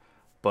viewership.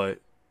 But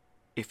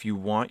if you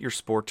want your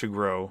sport to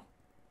grow,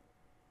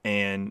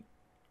 and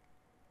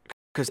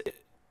because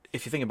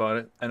if you think about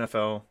it,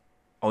 NFL,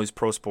 all these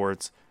pro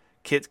sports,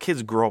 kids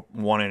grow up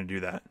wanting to do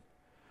that,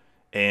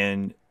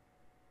 and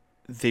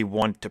they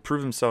want to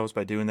prove themselves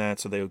by doing that,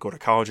 so they would go to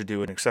college to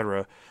do it,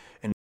 etc.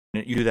 And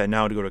you do that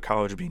now to go to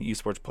college to be an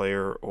esports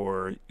player,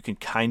 or you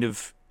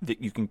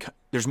can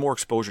there's more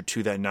exposure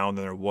to that now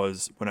than there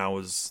was when I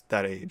was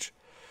that age.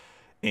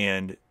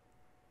 And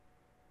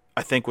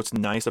I think what's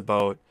nice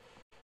about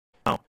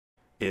now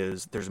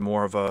is there's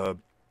more of a,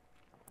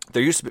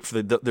 there used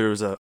to be there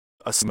was a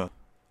stigma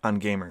on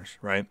gamers,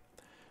 right?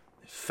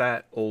 This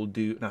fat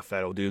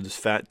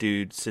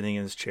dude sitting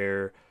in his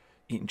chair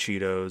eating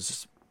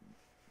Cheetos,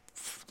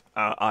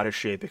 out of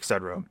shape,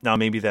 etc. Now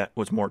maybe that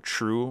was more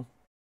true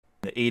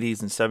in the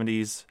 80s and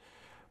 70s,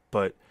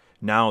 but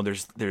now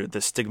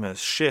the stigma has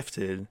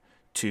shifted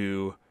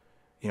to,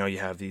 you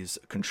have these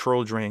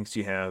control drinks,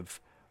 you have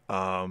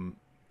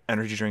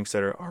energy drinks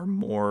that are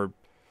more,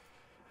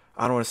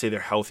 I don't want to say they're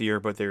healthier,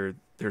 but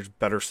there's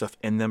better stuff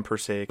in them per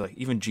se, like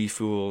even G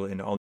Fuel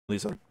and all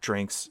these other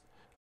drinks,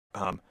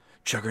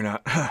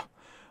 Juggernaut.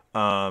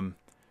 They're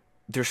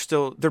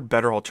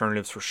better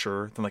alternatives for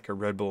sure than like a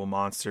Red Bull,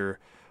 Monster,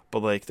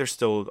 but like there's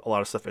still a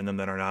lot of stuff in them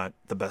that are not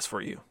the best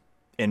for you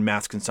in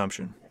mass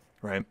consumption,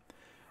 right?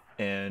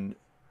 And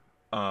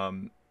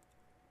I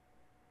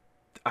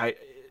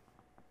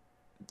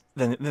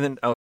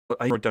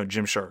wrote down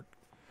Gymshark.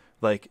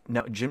 Like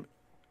now is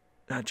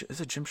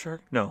it Gymshark?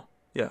 No,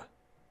 Yeah.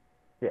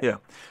 Yeah. Yeah.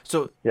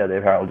 So Yeah,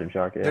 they've Harold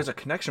Gymshark. Yeah. there's a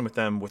connection with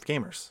them with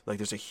gamers. Like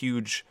there's a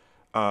huge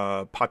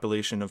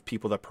population of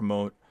people that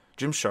promote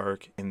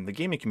Gymshark in the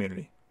gaming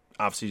community.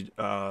 Obviously,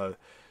 I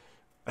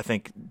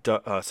think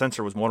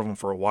Sensor was one of them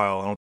for a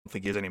while. I don't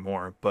think he is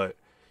anymore, but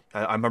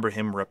I remember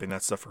him repping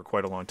that stuff for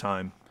quite a long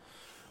time.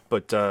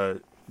 But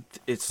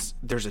there's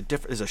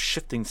a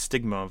shifting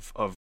stigma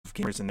of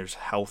gamers, and there's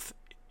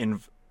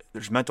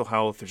there's mental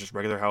health, there's just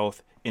regular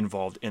health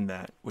involved in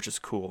that, which is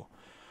cool.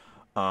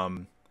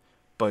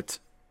 But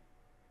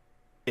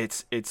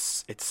it's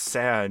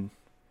sad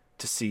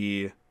to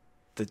see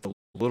the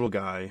little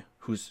guy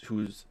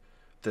who's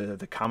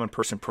the common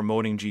person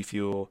promoting G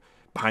Fuel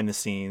behind the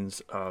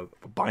scenes,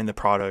 buying the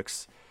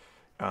products,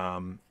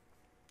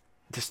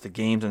 just the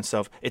games and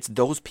stuff. It's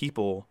those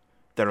people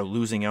that are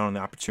losing out on the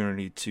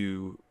opportunity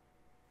to,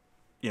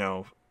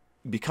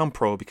 become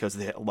pro because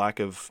they lack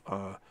of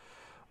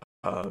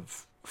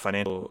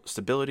financial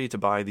stability to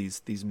buy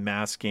these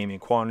mass gaming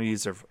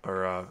quantities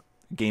or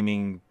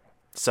gaming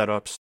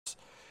setups,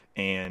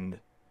 and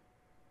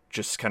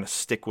just kind of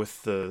stick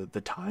with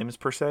the times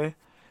per se,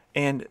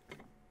 and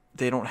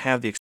they don't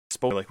have the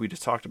exposure like we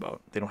just talked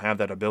about. They don't have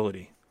that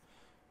ability,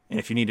 and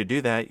if you need to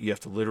do that, you have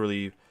to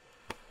literally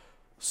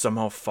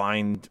somehow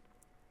find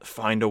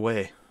a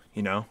way.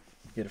 You have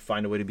to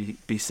find a way to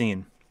be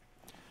seen.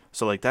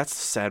 So like that's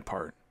the sad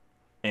part,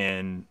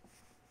 and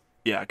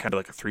yeah, kind of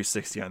like a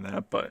 360 on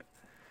that. But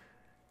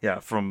yeah,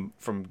 from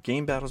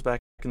game battles back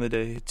in the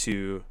day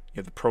to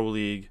the pro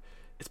league,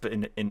 it's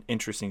been an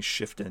interesting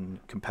shift in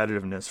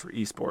competitiveness for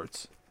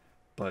esports.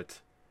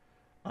 But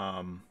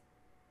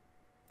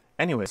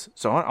anyways,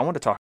 so I want to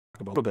talk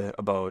a little bit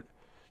about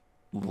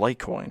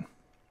Litecoin,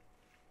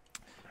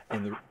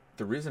 and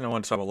the reason I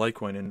want to talk about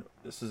Litecoin, and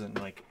this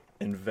isn't like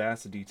in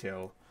vast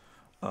detail.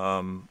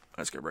 I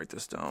just gotta write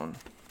this down.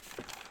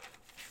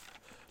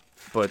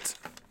 But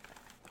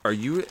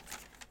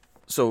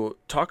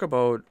talk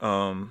about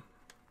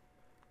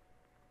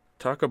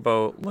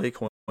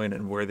Litecoin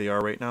and where they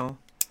are right now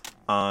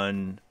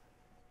on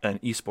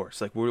esports.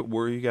 Like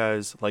where are you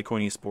guys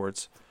Litecoin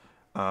esports?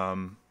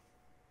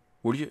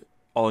 Where do you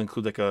I'll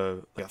include like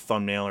a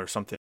thumbnail or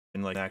something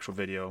in like an actual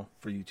video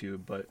for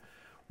YouTube, but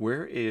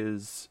where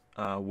is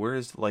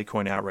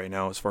Litecoin at right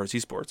now as far as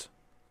esports?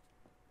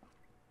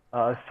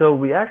 So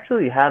we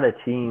actually had a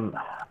team.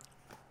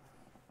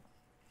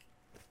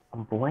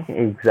 I'm blanking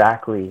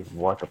exactly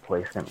what the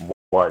placement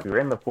was. We were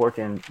in the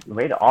 14. We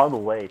made it all the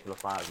way to the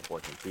finals of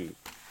 14 feet.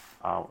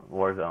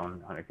 Warzone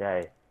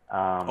 100K.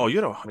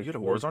 You had a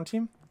Warzone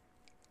team?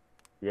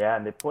 Yeah,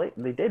 and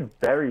they did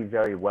very,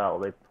 very well.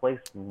 They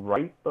placed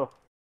right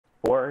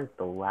before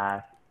the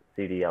last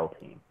CDL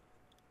team.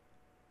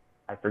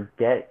 I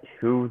forget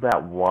who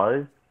that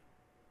was.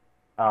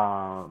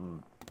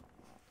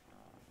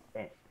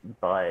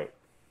 But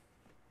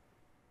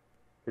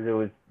it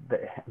was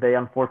they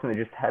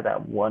unfortunately just had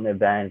that one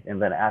event,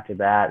 and then after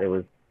that it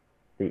was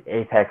the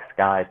Apex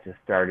guys just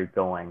started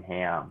going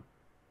ham,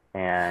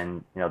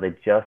 and they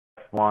just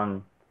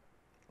won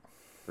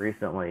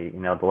recently.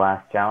 The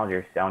last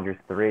Challengers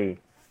 3,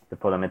 to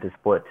put them into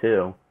Split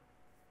 2,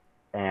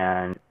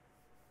 and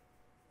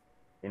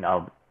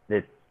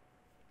it's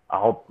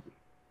all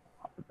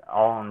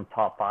in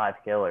top 5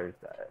 killers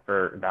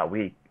for that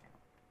week.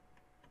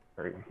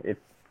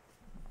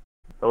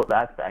 Those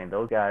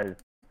guys.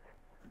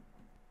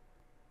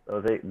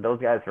 Those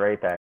guys for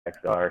Apex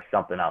are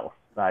something else.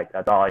 Like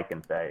that's all I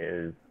can say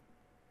is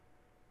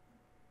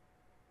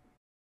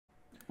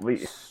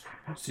we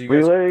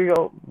literally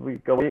go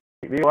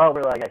out.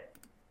 We're like,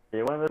 hey,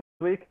 you win this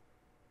week?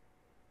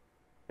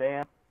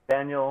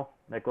 Daniel,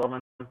 McLovin,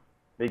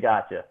 we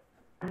got you.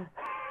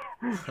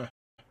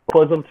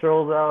 Put some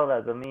trolls out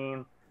as a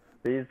meme.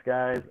 These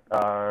guys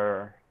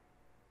are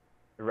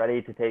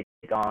ready to take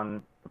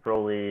on the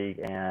Pro League,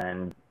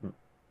 and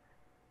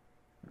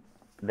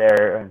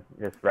they're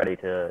just ready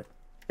to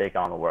take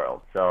on the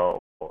world. So,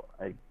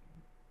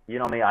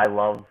 me, I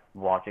love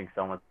watching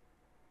someone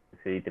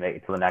succeed to make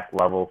it to the next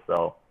level.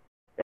 So,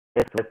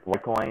 if with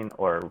Litecoin,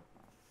 or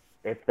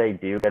if they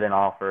do get an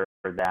offer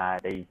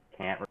that they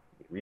can't,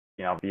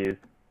 refuse,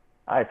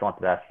 I just want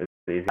the best for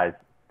these guys.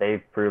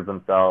 They've proved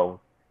themselves,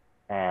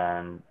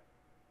 and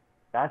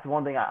that's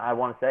one thing I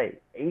want to say.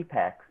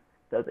 Apex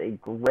does a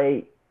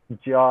great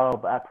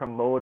job at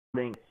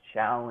promoting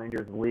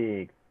Challengers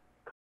League.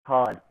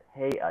 God,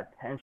 pay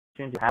attention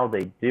to how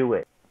they do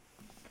it.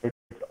 It's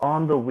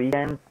on the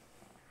weekends.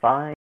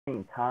 Find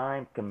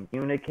time,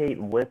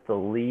 communicate with the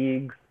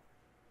leagues.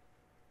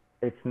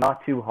 It's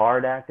not too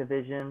hard,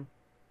 Activision.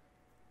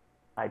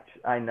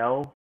 I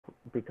know,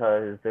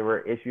 because there were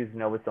issues,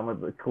 with some of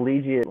the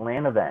collegiate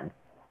LAN events.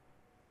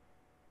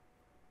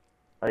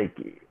 Like,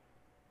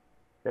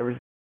 there was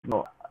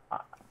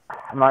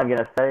I'm not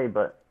gonna say,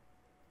 but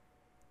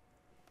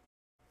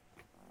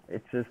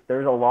it's just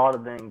there's a lot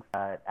of things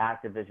that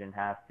Activision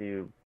has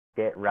to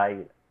get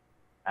right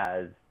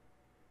as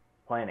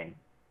planning.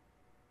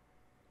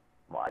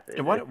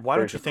 And why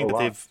don't you think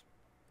that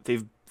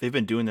they've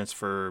been doing this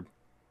for,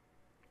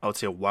 I would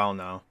say, a while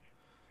now?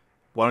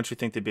 Why don't you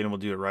think they've been able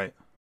to do it right?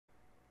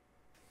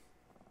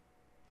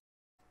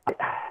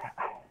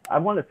 I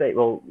want to say,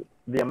 well,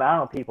 the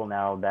amount of people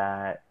now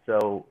that,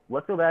 so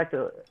let's go back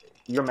to,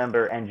 you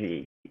remember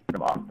NGE from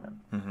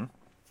Boston. Mm-hmm.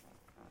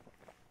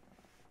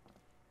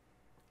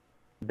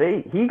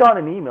 He got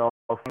an email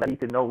saying that he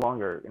could no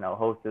longer,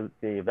 host the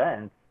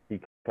events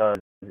because,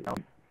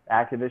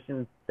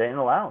 Activision didn't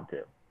allow him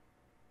to.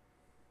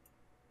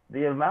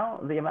 The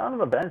amount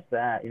of events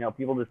that,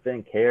 people just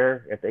didn't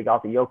care if they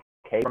got the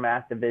okay from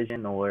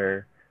Activision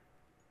or,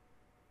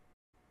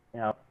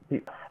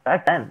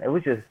 back then it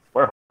was just,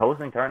 we're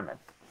hosting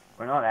tournaments.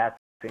 We're not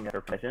asking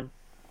for permission.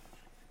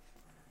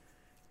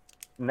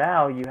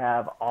 Now you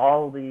have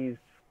all these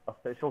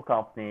official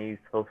companies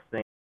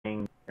hosting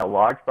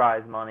large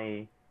prize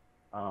money,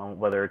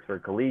 whether it's for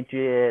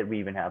collegiate, we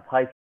even have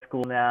high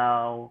school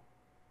now.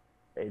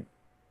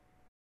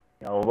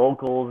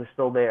 Locals are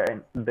still there,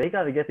 and they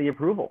got to get the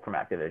approval from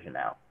Activision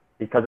now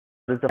because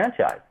it's a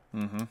franchise.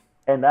 Mm-hmm.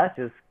 And that's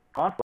just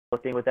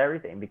conflicting with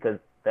everything because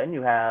then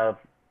you have,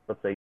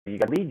 let's say, you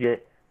got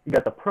collegiate, you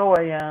got the Pro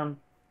AM.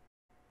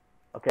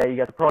 Okay, you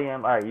got the Pro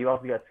AM. All right, you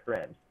also got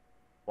scrims.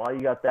 While you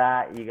got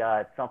that, you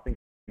got something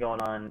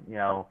going on,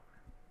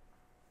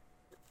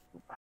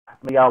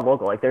 we got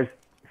local. Like, there's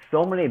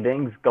so many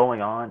things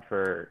going on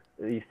for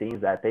these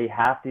teams that they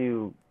have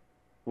to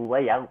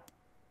lay out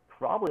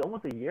probably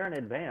almost a year in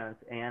advance.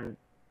 And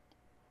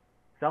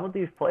some of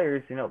these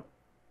players,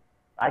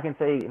 I can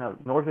say,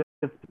 North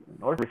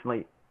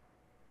recently,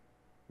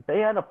 they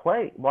had to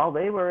play while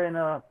they were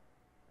in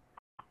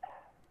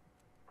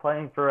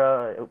playing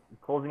for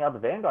closing out the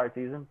Vanguard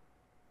season.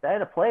 They had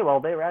to play while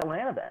they were at a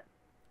LAN event.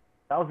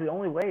 That was the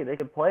only way they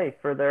could play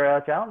for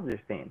their Challengers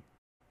team.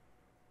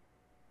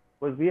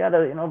 Was we had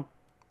to,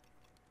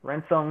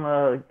 rent some.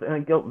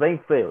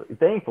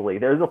 Thankfully,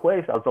 there's a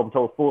place that was open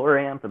until 4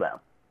 a.m. for them.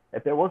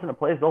 If there wasn't a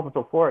place open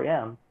until 4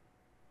 a.m.,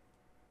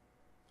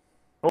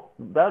 well,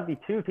 that would be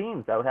 2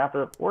 teams that would have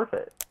to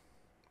forfeit.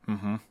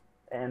 Mm-hmm.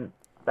 And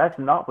that's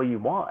not what you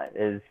want,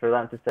 is for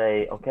them to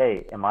say,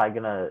 okay, am I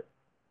going to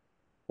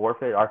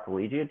forfeit our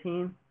collegiate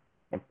team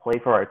and play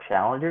for our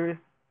challengers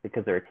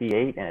because they're a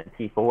T8 and a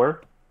T4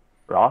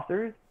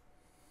 rosters?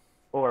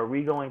 Or are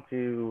we going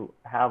to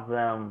have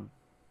them,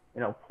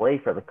 play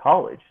for the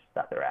college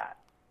that they're at?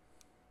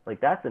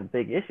 Like, that's a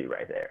big issue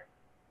right there.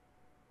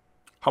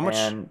 How much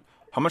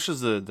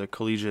is the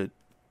collegiate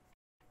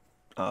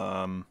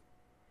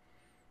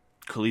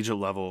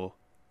level?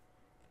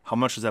 How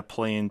much does that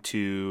play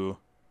into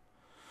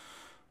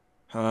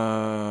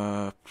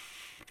the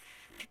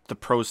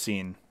pro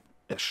scene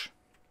ish?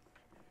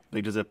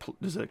 Like, does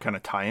it kind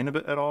of tie in a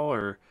bit at all,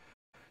 or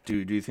do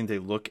you think they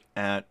look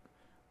at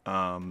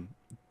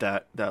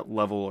that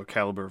level or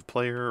caliber of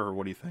player, or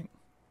what do you think?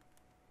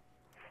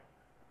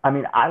 I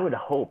mean, I would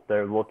hope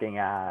they're looking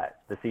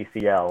at the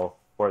CCL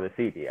or the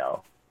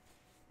CDL,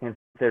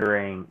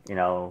 considering,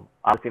 I'm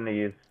going to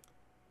use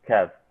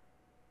Kev.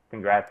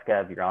 Congrats,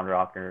 Kev. You're on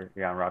Rocker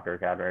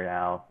Acad right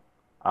now.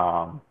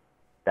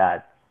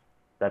 That's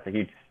a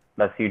huge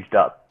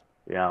dub,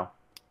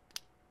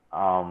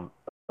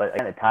 But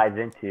again, it ties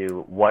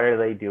into what are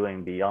they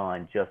doing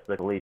beyond just the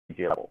collegiate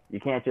level.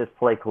 You can't just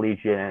play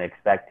collegiate and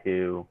expect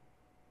to,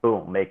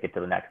 boom, make it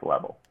to the next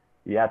level.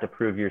 You have to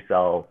prove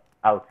yourself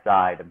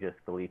outside of just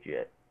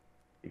collegiate,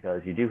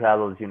 because you do have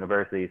those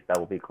universities that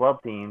will be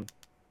club teams.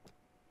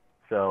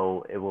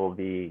 So it will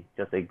be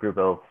just a group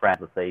of friends.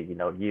 Let's say,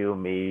 you,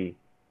 me,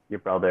 your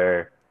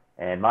brother,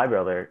 and my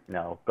brother,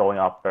 going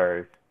up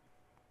for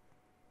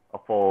a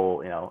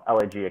full,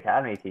 LAG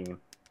Academy team.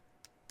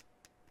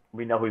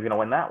 We know who's going to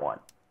win that one.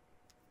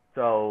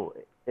 So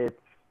it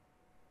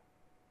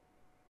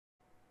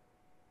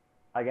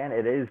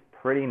is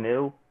pretty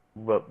new.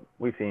 But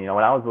we've seen,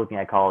 when I was looking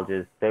at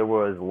colleges, there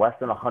was less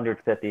than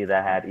 150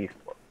 that had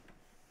esports.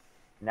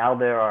 Now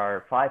there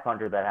are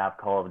 500 that have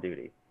Call of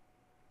Duty.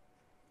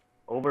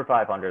 Over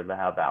 500 that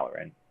have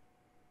Valorant.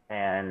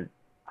 And,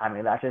 I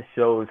mean, that just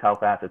shows how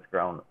fast it's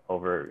grown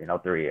over,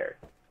 3 years.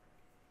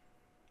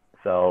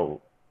 So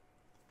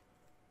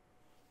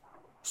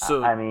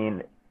I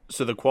mean...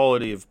 So the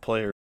quality of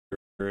player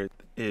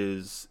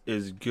is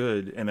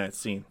good in that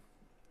scene.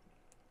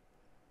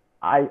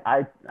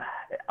 I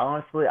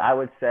honestly, I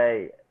would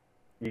say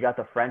you got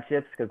the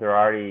friendships, because they're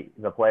already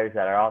the players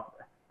that are up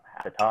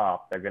at the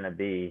top. They're going to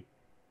be,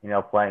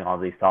 playing all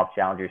these top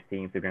challengers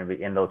teams. They're going to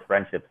be in those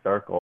friendship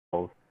circles.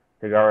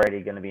 They're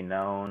already going to be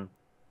known.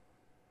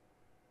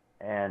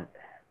 And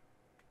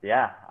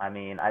yeah, I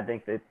mean, I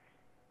think they're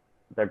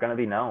going to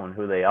be known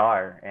who they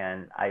are.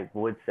 And I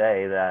would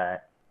say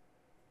that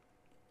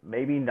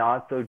maybe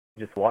not so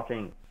just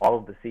watching all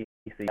of the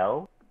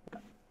CCL.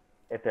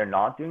 If they're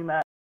not doing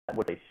that,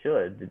 what they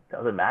should, it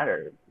doesn't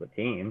matter the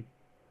team.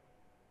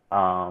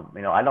 I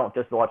don't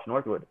just watch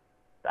Northwood.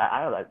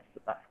 I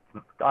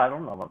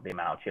don't know about the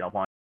amount of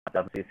points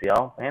of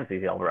CCL and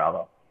CCL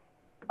Bravo.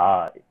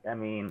 I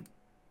mean,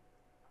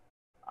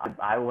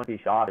 I wouldn't be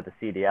shocked if the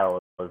CDL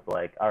was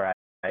like, all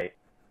right,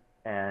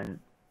 and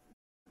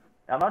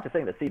I'm not just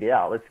saying the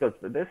CDL. This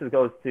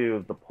goes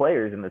to the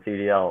players in the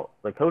CDL,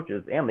 the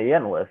coaches and the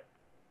analysts,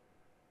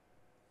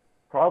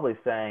 probably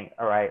saying,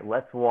 all right,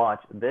 let's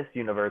watch this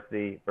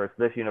university versus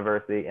this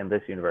university and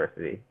this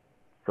university.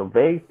 So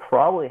they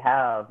probably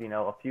have,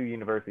 a few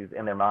universities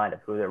in their mind of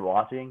who they're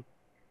watching,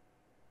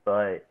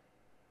 but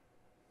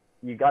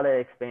you got to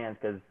expand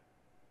because,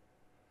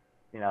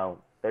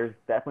 there's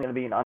definitely going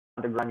to be an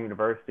underground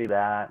university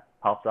that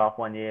pops off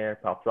one year,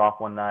 pops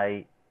off one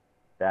night,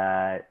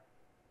 that,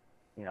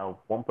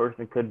 one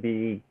person could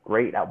be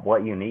great at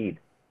what you need.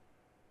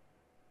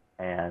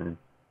 And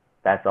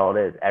that's all it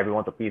is.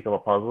 Everyone's a piece of a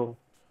puzzle.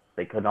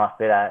 They could not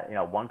fit at,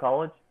 one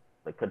college.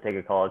 They could take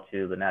a college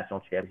to the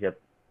national championship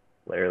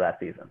later that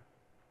season.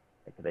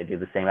 Could they do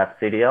the same at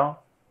the CDL?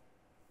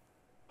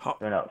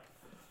 Who knows?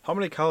 How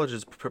many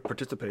colleges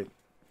participate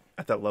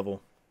at that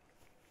level?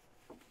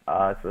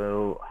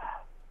 There's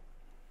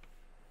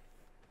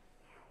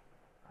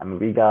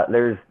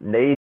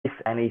NACE,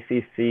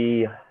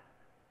 NECC,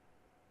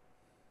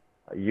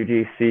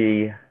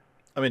 UGC.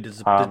 I mean,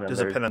 does it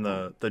depend on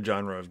the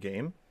genre of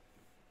game?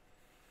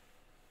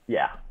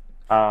 Yeah.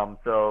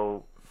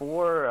 So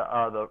for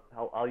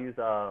I'll use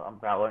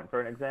Valorant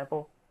for an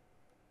example.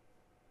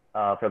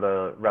 For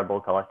the Red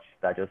Bull Clutch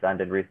that just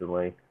ended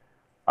recently,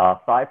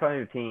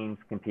 500 teams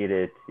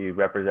competed to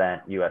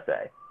represent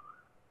USA.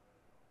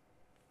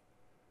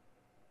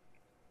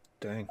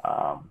 Dang.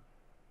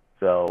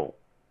 So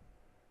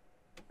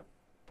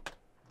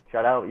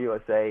shout out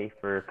USA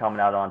for coming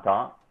out on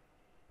top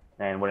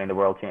and winning the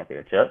world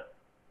championship.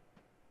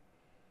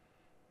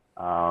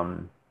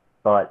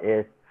 But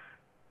it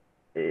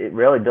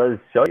really does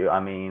show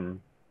you,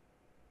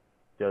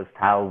 just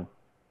how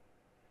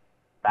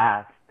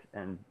fast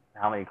and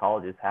how many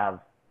colleges have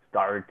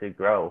started to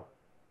grow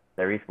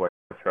their esports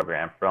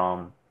program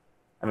from,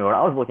 when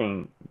I was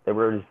looking, there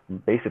was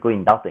basically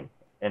nothing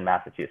in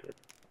Massachusetts.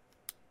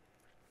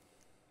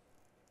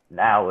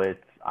 Now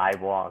I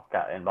walk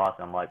out in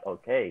Boston, I'm like,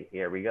 okay,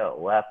 here we go.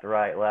 Left,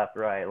 right, left,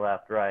 right,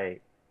 left,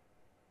 right.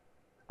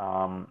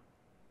 I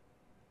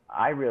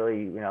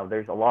really,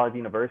 there's a lot of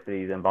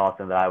universities in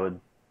Boston that I would,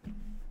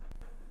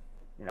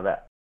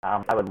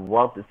 I would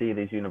love to see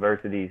these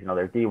universities,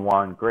 they're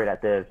D1, great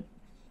at this.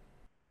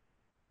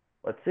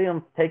 Let's see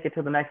them take it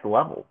to the next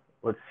level.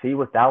 Let's see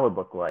what that would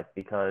look like,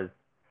 because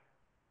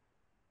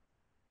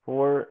I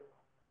would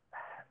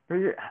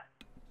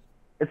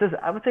say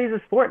it's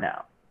a sport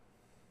now.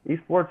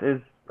 Esports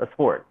is a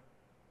sport.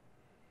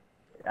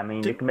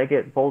 You can make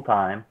it full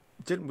time.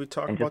 Didn't we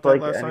talk about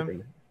that last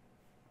time?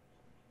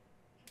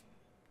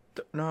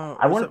 No,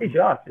 I want to be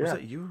Josh. Was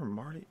that you or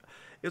Marty?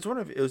 It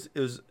was.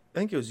 I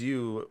think it was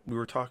you. We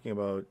were talking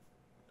about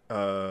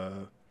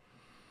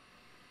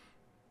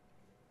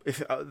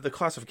if the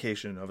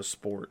classification of a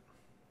sport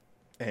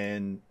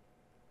and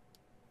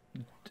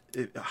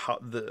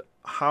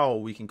how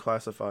we can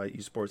classify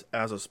esports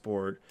as a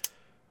sport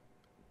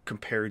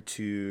compared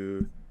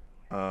to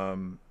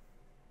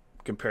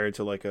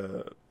like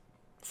a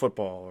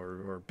football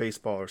or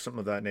baseball or something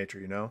of that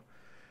nature,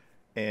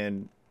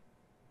 and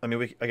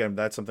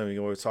that's something we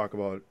can always talk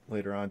about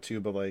later on too,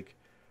 but like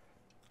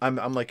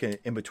I'm like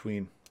in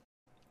between.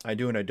 I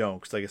do and I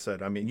don't, because like I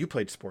said, you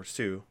played sports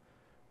too,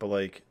 but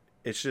like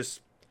it's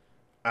just,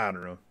 I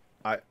don't know,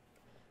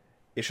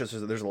 it's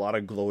just there's a lot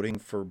of gloating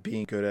for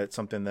being good at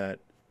something that,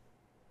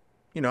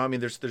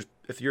 there's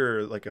if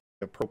you're like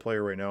a pro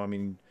player right now,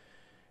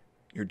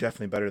 you're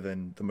definitely better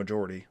than the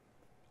majority.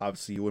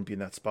 Obviously you wouldn't be in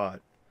that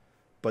spot,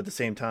 but at the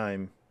same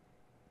time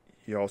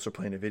you're also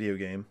playing a video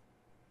game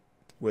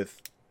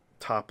with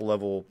top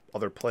level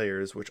other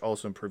players, which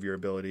also improve your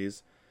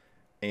abilities,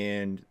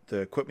 and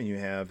the equipment you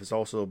have is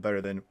also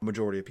better than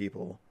majority of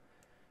people.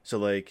 So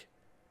like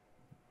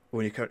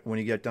when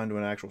you get down to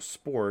an actual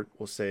sport,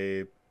 we'll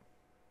say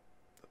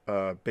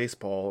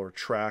baseball or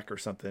track or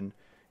something,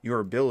 your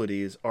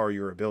abilities are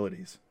your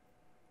abilities.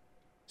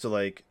 So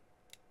like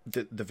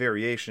the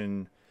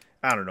variation,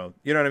 I don't know,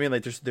 you know what I mean?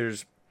 Like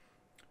there's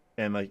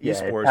and like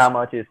esports, how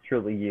much is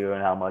truly you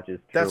and how much is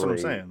truly... That's what I'm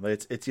saying.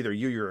 Like it's either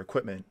you, your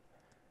equipment.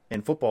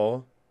 In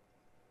football,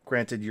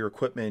 granted, your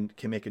equipment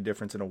can make a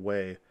difference in a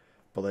way,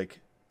 but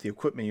like the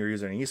equipment you're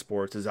using in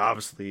esports is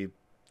obviously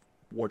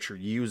what you're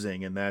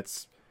using, and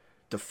that's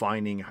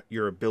defining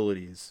your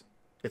abilities,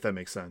 if that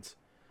makes sense.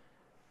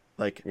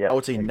 Like I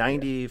would say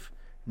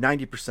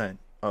 90%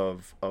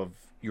 of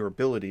your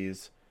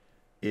abilities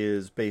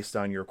is based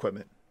on your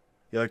equipment.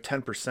 The other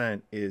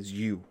 10% is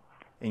you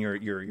and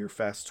your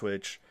fast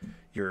twitch,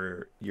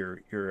 your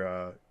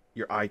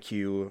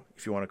IQ,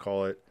 if you want to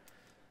call it.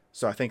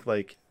 So I think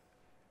like,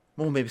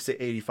 well, maybe say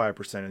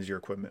 85% is your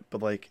equipment,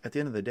 but like at the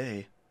end of the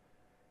day,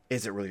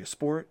 is it really a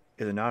sport?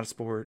 Is it not a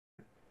sport?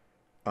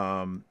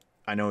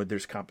 I know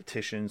there's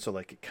competition, so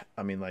like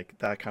like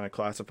that kind of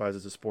classifies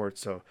as a sport.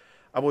 So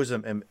I've always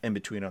am in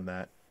between on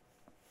that,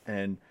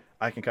 and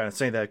I can kind of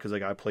say that because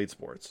like I played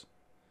sports,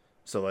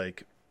 so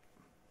like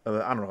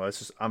I don't know. It's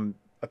just I'm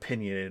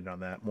opinionated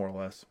on that more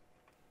or less.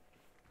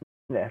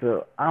 Yeah,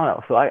 so I don't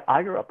know. So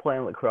I grew up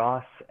playing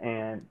lacrosse,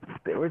 and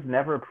there was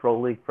never a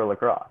pro league for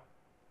lacrosse.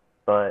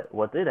 But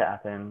what did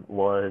happen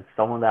was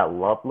someone that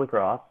loved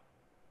lacrosse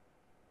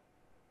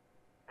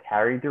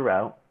carried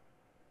throughout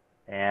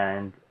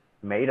and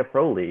made a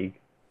pro league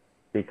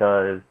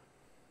because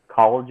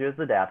colleges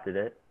adapted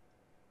it.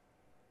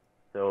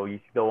 So you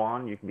can go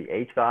on, you can be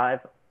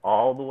H5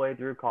 all the way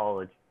through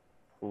college,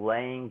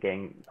 playing,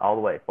 getting all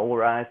the way full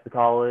rise to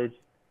college.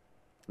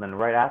 And then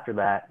right after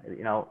that,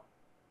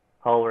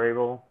 Paul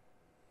Rabel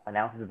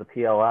announces the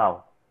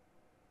PLL.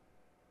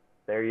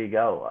 There you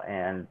go.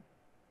 And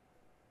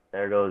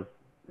there goes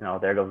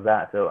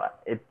that. So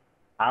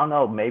I don't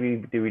know,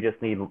 maybe do we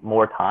just need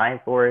more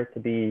time for it to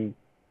be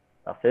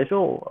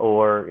official,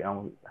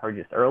 or or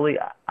just early?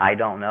 I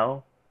don't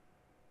know,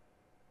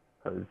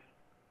 because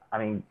I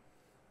mean,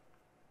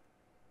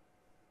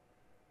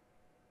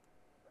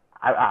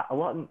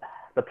 well,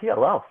 the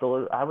PLL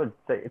still, I would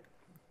say it's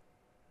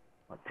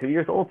 2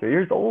 years old, 3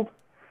 years old.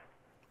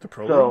 The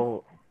pro league?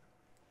 So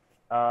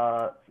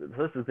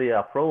this is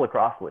the Pro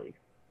Lacrosse League.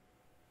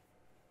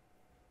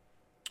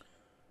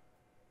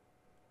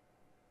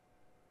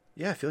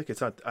 Yeah, I feel like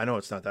it's not. I know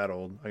it's not that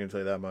old. I can tell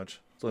you that much.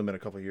 It's only been a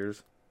couple of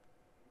years.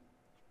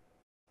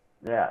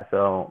 Yeah,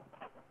 so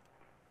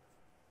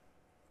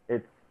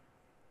it's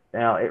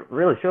it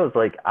really shows.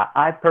 Like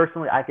I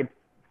personally, I could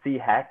see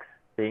Hex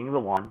being the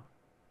one.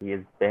 He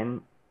has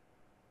been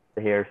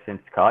here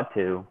since COD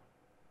 2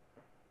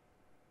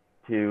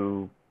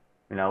 to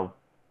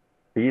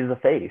be the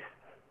face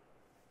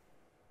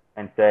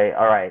and say,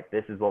 all right,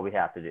 this is what we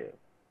have to do.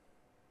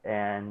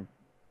 And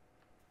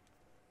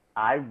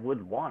I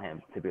would want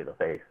him to be the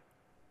face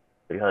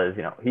because,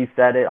 he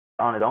said it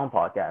on his own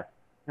podcast.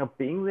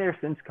 Being there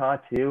since COD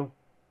 2,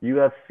 you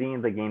have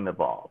seen the game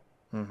evolve.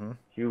 Mm-hmm.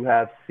 You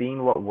have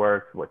seen what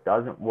works, what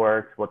doesn't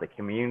work, what the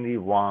community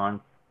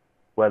wants,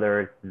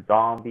 whether it's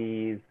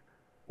zombies,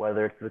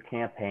 whether it's the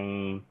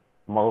campaign,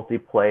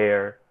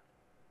 multiplayer,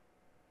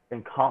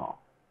 and comp.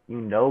 You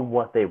know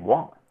what they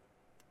want.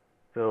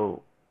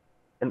 So,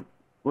 and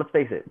let's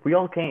face it, we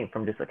all came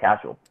from just a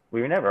casual.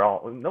 We were never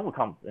all, no one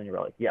comes and you're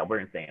like, yeah, we're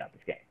insane at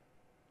this game.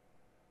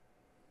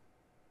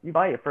 You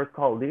buy your first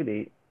Call of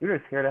Duty, you're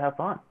just here to have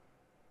fun.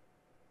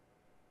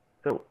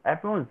 So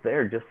everyone's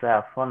there just to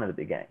have fun at the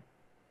beginning.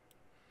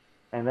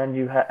 And then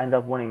you end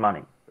up winning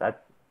money. That's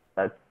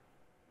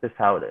just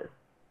how it is.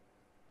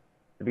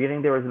 At the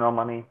beginning, there was no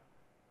money.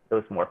 It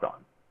was more fun.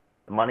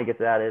 The money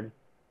gets added.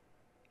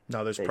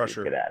 Now there's they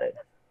pressure. Get added.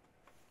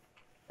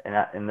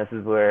 And this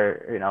is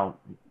where,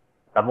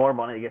 the more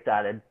money gets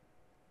added,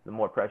 the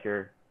more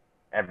pressure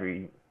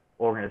every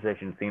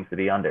organization seems to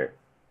be under.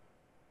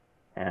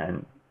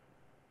 And,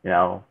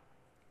 let's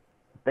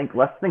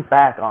think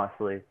back,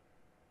 honestly.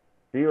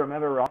 Do you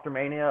remember Roster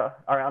Mania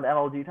around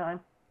MLG time?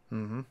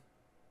 Mm-hmm.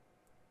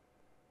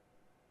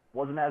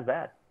 Wasn't as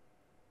bad.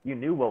 You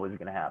knew what was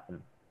going to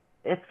happen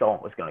if someone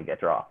was going to get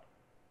dropped.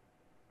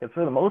 Because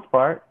for the most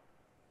part,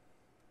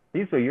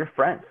 these were your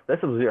friends.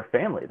 This was your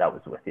family that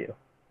was with you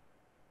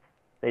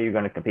that you're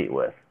going to compete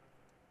with.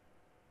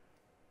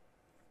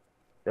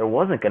 There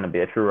wasn't going to be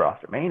a true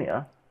Roster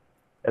Mania.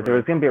 If there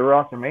was going to be a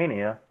Roster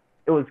Mania,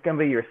 it was going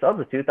to be your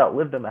substitute that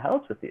lived in the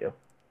house with you.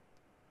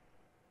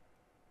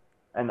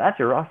 And that's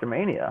your Roster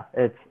Mania.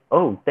 It's,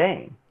 oh,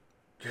 dang.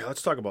 Yeah,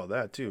 let's talk about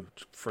that, too.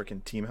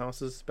 Freaking team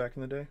houses back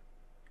in the day.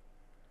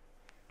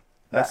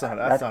 That's not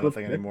a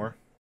thing anymore.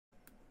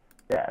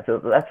 Yeah, so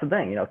that's the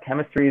thing.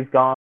 Chemistry's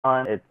gone.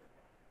 It's,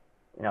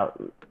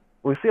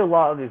 we see a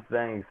lot of these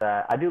things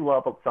that I do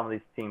love some of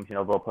these teams,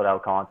 they'll put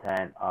out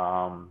content.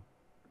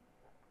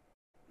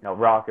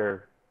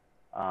 Rocker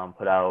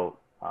put out,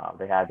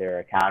 they had their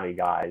academy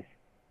guys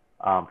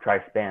try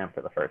spam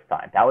for the first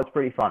time. That was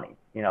pretty funny.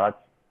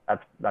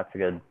 That's a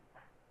good.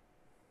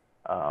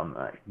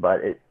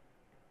 But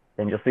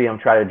then you'll see them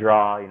try to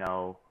draw,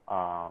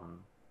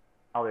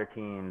 other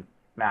teams'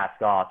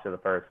 mascots for the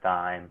first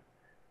time,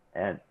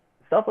 and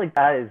stuff like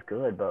that is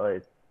good.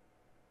 But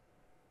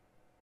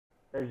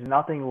there's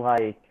nothing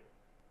like.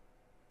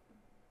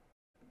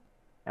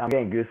 I'm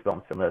getting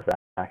goosebumps from this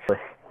actually.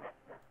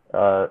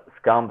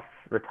 Scump's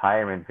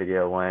retirement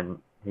video when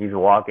he's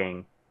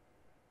walking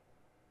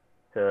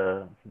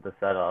to the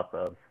setup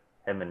of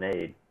him and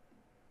Nate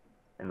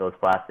in those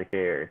plastic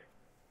chairs.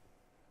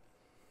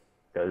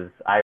 Because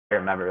I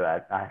remember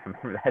that. I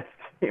remember that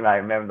stream. I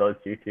remember those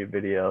YouTube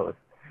videos.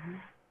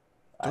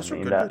 Those are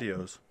good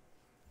videos.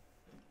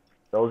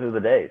 Those are the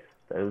days.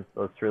 Those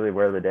truly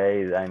were the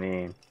days. I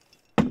mean,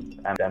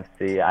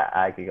 MMC,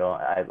 I could go.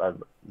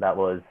 That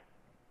was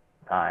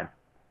time.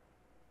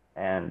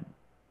 And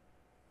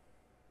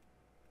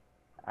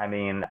I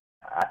mean,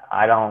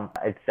 I don't.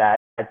 It's sad.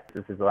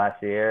 This is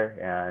last year,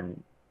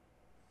 and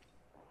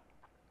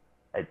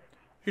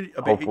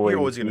you're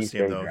always going to see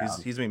him though.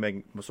 He's been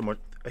making so much.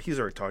 He's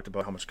already talked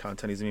about how much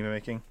content he's been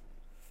making.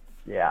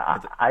 Yeah,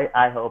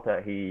 I hope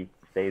that he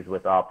stays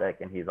with Optic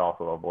and he's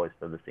also a voice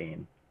for the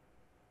scene.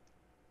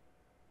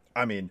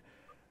 I mean,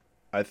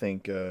 I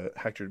think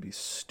Hector would be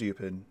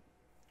stupid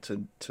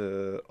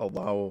to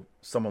allow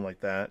someone like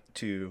that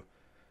to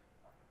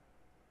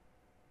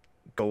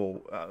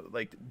go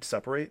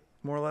separate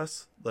more or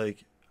less.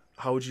 Like,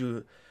 how would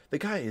you? the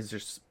guy is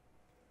just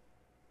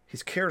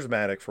he's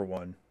charismatic for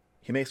one.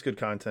 He makes good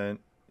content.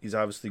 He's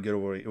obviously good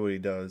at what he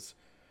does.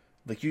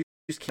 Like you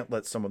just can't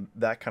let someone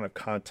that kind of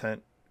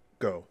content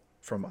go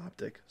from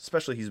Optic.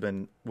 Especially he's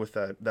been with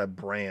that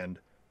brand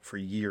for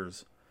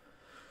years.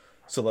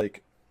 So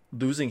like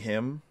losing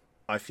him,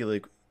 I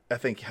think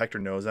Hector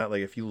knows that.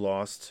 Like if you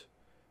lost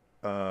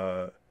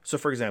so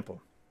for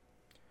example,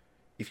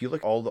 if you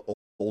look at all the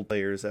old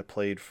players that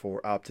played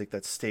for Optic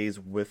that stays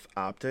with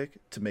Optic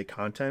to make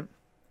content,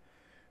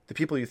 the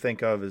people you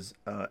think of is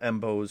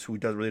Embos, who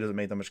really doesn't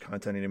make that much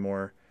content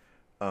anymore.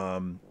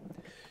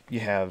 You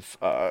have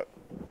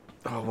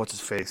what's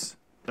his face?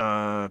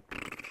 I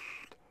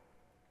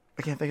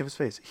can't think of his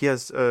face. He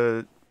has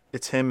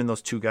it's him and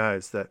those two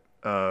guys that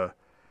have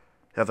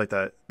like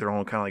that their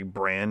own kind of like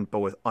brand, but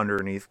with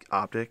underneath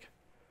Optic.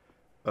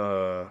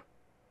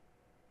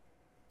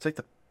 It's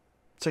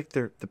like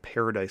they're the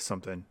Paradise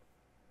something.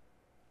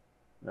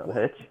 No,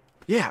 Hitch.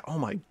 Yeah. Oh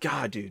my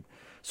god, dude.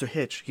 So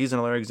Hitch, he's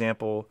another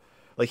example.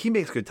 Like he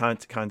makes good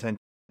content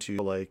too.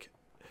 Like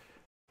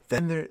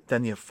then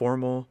you have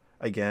Formal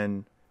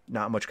again,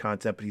 not much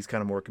content, but he's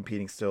kind of more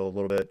competing still a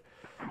little bit.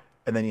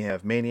 And then you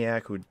have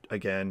Maniac, who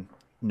again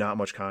not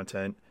much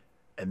content,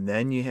 and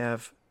then you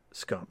have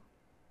Scum.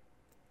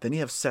 Then you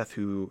have Seth,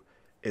 who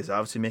is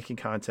obviously making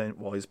content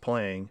while he's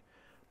playing,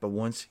 but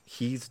once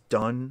he's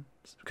done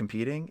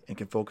competing and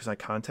can focus on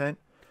content,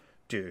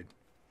 dude,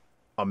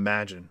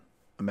 imagine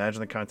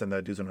the content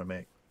that dude's gonna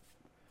make.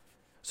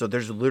 So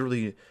there's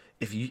literally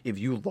if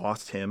you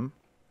lost him,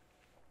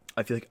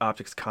 I feel like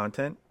Optic's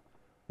content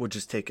would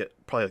just take it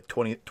probably like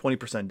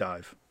 20%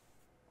 dive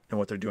in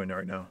what they're doing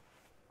right now.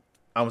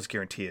 I almost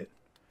guarantee it.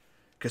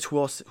 Because who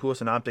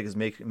else in Optic is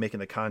making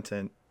the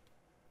content,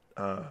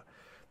 the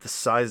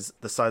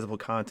sizable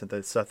content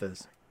that Seth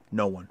is?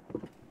 No one.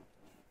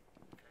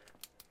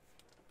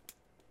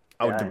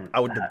 I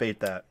would debate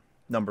that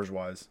numbers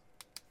wise.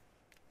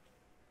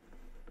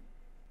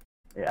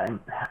 Yeah,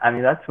 I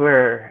mean that's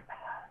where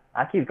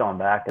I keep going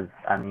back because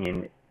I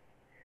mean,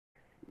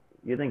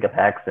 you think of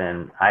Hex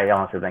and I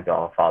honestly think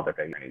of a father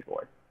figure in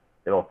esports.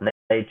 They both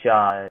Nate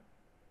Shot,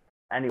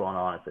 anyone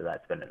honestly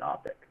that's been an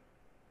Optic,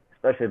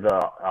 especially the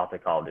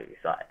Optic Call of Duty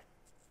side.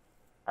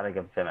 I think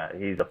of him as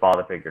he's a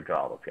father figure to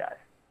all those guys.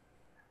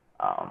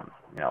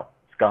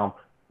 Scump,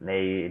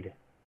 Nade.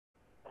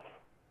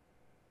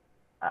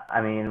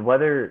 I mean,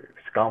 whether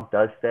Scump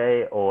does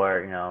stay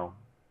or,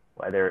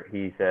 whether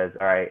he says,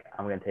 all right,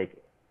 I'm going to take,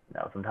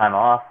 some time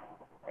off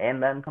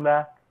and then come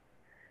back,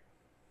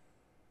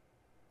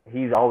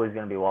 he's always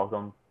going to be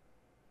welcome.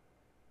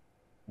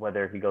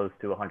 Whether he goes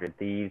to 100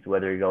 Thieves,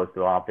 whether he goes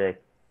to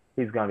Optic,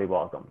 he's going to be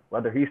welcome.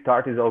 Whether he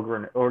starts his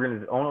own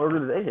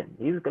organization,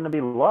 he's going to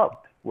be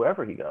loved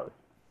wherever he goes.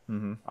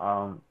 Mm-hmm.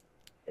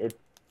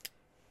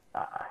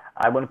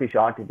 I wouldn't be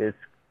shocked if this,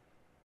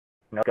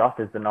 Scuff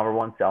is the number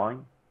one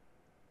selling.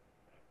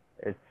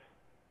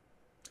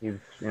 He's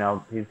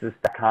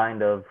just that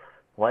kind of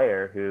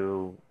player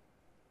who,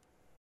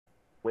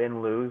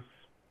 win, lose,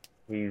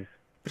 he's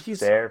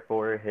there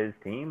for his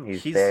team.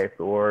 He's there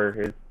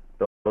for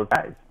those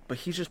guys. But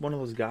he's just one of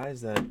those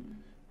guys that,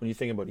 when you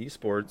think about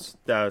esports,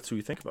 that's who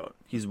you think about.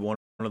 He's one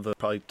of the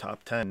probably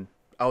top 10.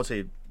 I would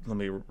say, I'm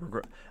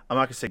not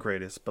gonna say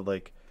greatest, but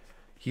like,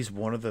 he's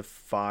one of the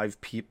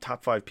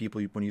top five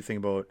people when you think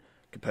about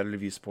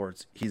competitive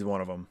esports. He's one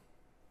of them.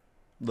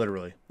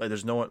 Literally, like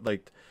there's no one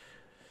like.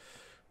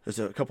 There's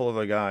a couple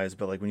other guys,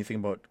 but like when you think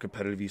about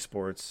competitive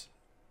esports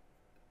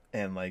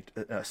and like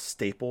a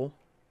staple,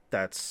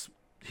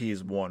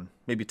 he's one,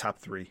 maybe top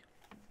 3.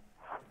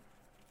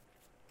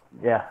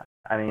 Yeah,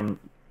 I mean,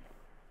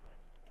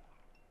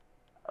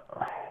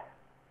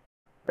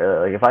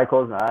 like if I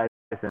close my eyes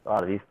in a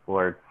lot of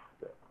esports,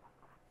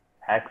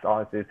 Hex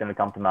honestly is going to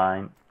come to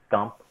mind.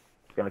 Scump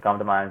is going to come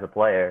to mind as a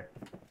player,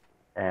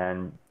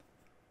 and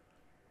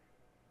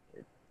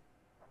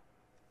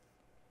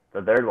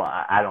the third one,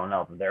 I don't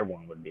know. The third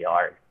one would be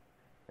hard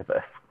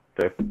to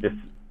just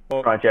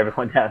crunch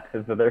everyone down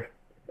to the third.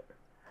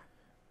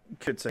 You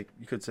could say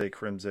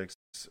Crimsix,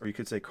 or you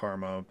could say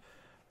Karma,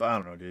 but I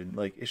don't know, dude.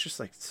 Like it's just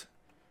like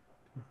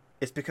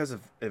it's because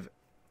of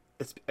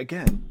it's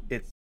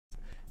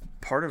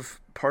part of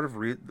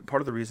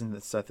the reason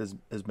that Seth has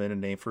made a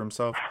name for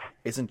himself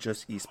isn't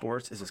just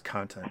esports, is his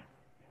content.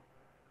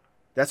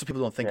 That's what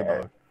people don't think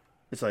about.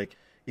 It's like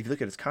if you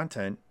look at his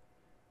content,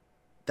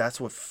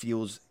 that's what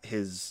fuels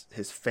his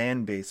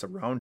fan base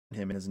around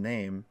him and his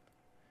name,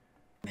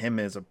 and him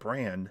as a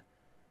brand,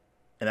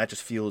 and that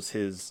just fuels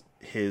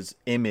his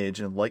image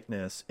and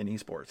likeness in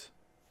esports.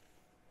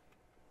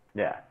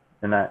 Yeah,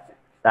 and that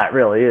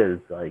really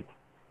is like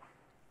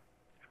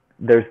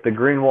there's the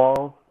green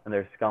wall and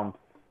there's Scumps.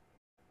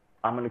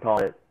 I'm gonna call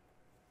it,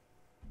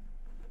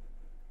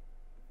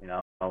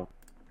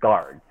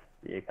 guards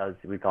because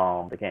we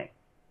call him the king.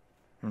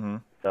 Mm-hmm.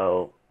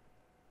 So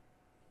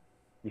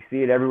you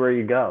see it everywhere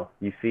you go.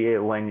 You see it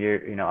when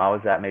you're, I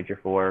was at Major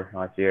 4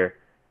 last year.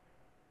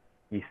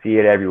 You see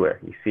it everywhere.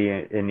 You see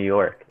it in New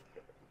York.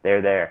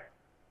 They're there.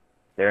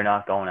 They're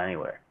not going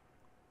anywhere.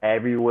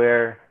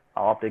 Everywhere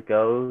Optic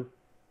goes,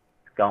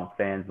 Skunk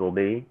fans will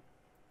be.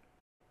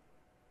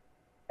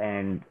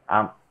 And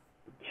I'm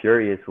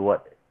curious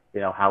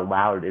how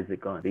loud is it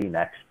going to be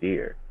next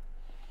year?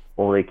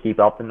 Will they keep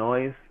up the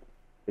noise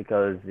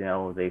because,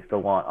 they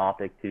still want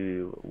Optic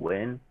to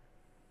win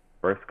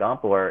for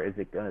Scump, or is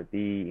it going to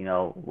be,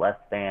 less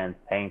fans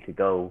paying to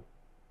go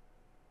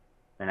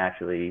and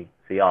actually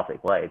see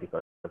Optic play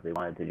because they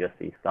wanted to just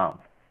see Scump?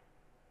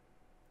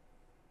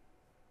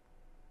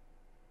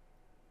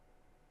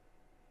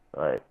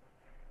 But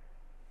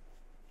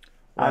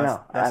I don't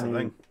know. That's I the mean,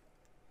 thing.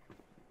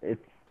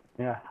 it's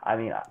yeah. I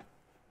mean,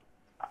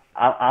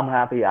 I'm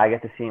happy I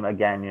get to see him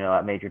again.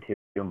 At Major Two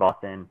in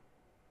Boston.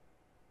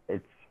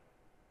 It's.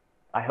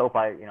 I hope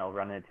I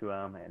run into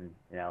him and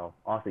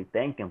honestly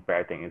thank him for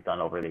everything he's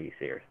done over these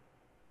years.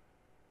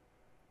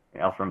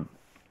 From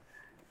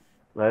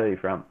literally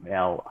from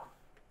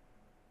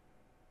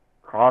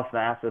cross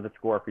master with the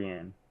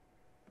Scorpion,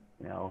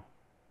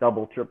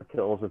 double triple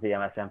kills with the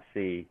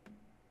MSMC.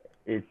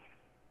 It's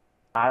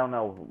I don't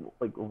know,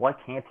 like, what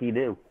can't he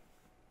do?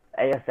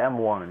 ASM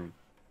won,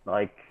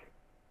 like,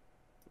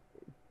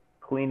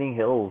 cleaning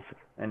hills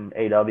in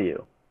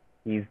AW.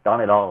 He's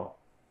done it all.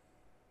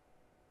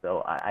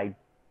 So I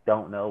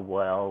don't know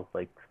what else,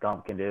 like,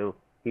 Scump can do.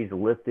 He's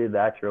lifted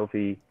that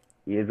trophy.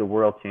 He is a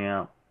world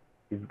champ.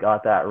 He's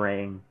got that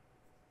ring,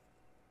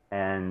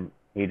 and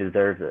he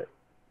deserves it.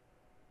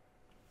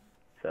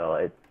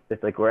 So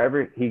it's like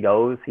wherever he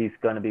goes, he's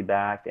going to be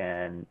back,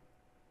 and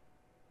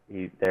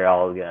they're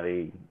all going to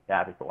be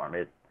happy for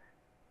him.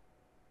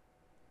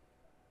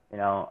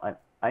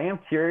 I am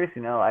curious.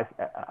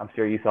 I'm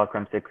sure you saw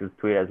Crim6's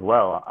tweet as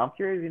well. I'm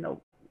curious. Is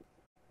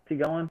he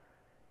going?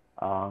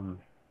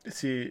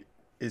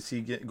 Is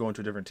he going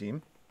to a different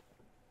team?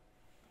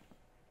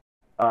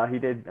 He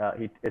did.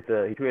 He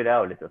tweeted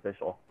out. It's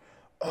official.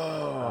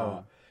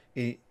 Oh,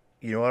 you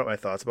know what? My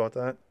thoughts about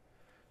that.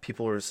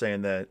 People were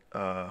saying that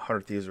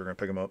 100 Thieves were going to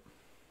pick him up.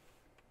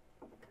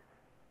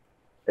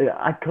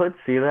 I could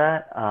see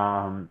that,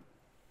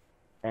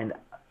 and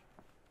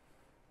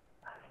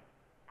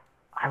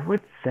I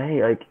would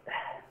say, like,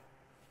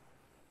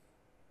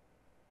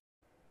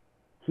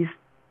 he's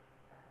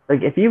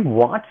like, if you've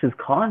watched his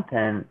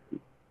content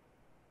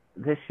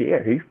this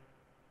year,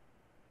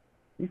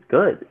 he's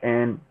good,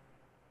 and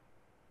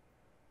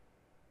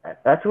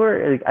that's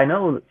where, like, I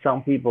know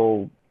some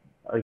people,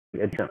 like,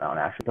 a decent amount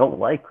actually don't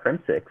like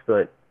Crim6,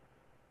 but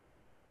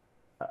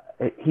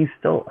he's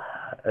still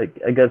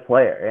a good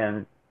player,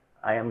 and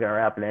I am gonna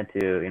wrap it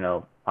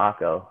into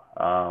Paco.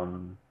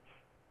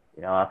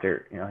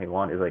 After he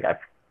won, he's like, I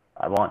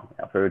won.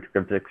 I proved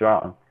Crim6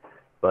 wrong,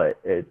 but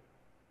it's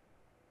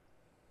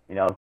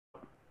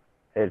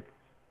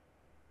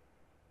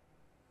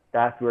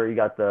that's where you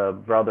got the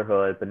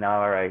brotherhood. But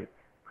now, all right,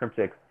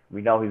 Crim6,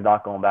 we know he's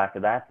not going back to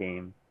that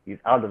team. He's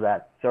out of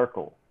that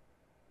circle.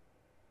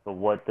 So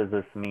what does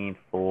this mean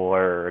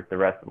for the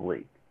rest of the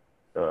league?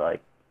 So,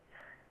 like,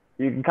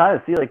 you can kind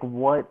of see, like,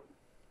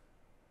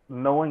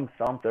 knowing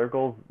some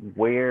circles,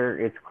 where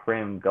is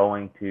Crim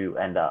going to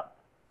end up?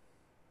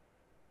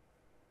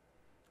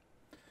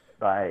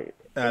 I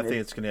think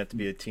it's going to have to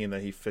be a team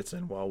that he fits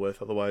in well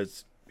with.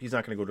 Otherwise, he's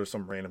not going to go to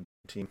some random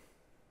team.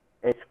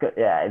 It's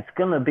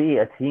going to be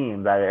a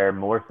team that are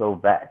more so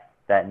vets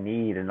that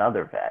need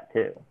another vet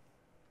too,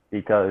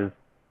 because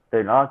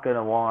they're not going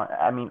to want.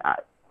 I mean,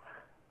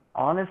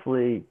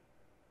 honestly,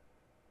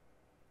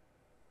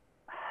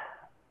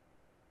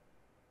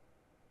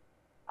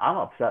 I'm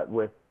upset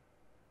with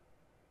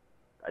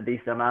a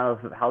decent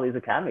amount of how these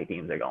academy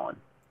teams are going.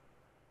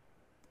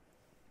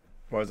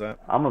 Why is that?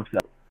 I'm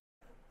upset.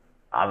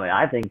 I mean,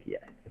 I think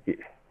if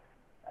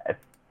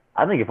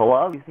a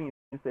lot of these teams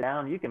sit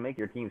down, you can make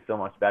your team so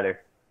much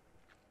better.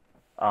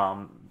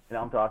 And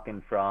I'm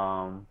talking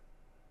from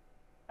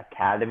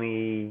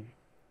academy,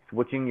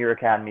 switching your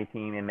academy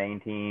team and main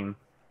team,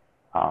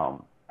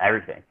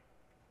 everything.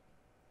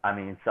 I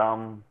mean,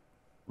 some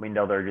we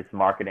know they're just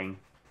marketing.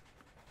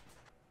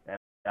 And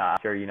I'm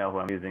sure you know who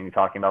I'm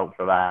talking about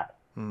for that.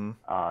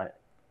 Mm-hmm.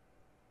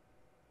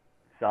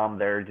 Some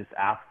they're just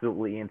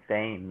absolutely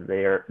insane.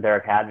 Their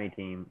academy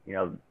team,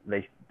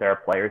 there are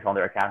players on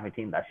their academy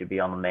team that should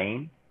be on the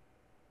main.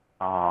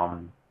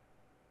 But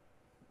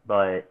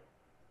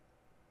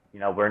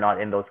we're not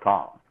in those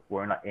comms.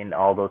 We're not in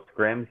all those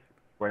scrims.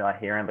 We're not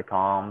hearing the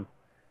comms.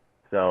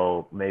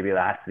 So maybe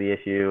that's the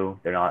issue.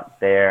 They're not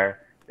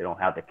there. They don't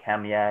have the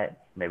chem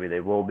yet. Maybe they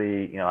will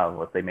be.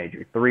 Let's say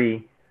Major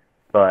 3.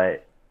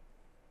 But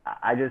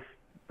I just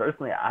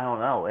personally, I don't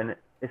know. And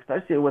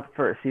especially with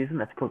for a season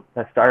that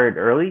started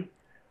early,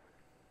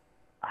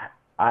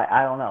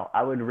 I don't know.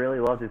 I would really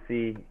love to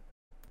see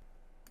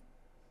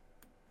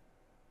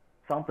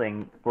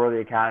something for the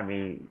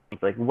academy,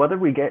 like whether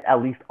we get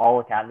at least all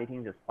academy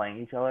teams just playing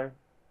each other,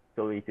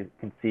 so we can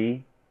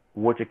see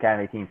which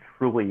academy team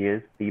truly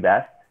is the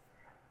best.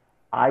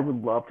 I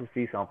would love to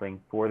see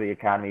something for the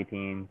academy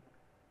team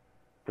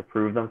to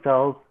prove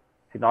themselves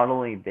to not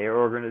only their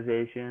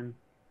organization,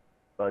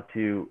 but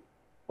to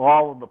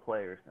all of the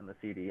players in the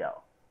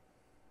CDL.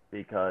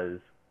 Because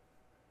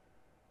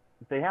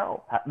they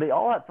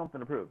all have something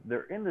to prove.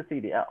 They're in the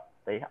CDL.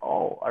 They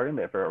all are in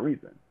there for a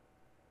reason.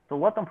 So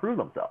let them prove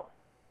themselves.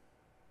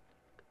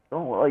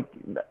 Don't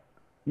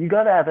you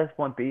gotta at this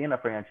point be in a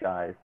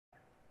franchise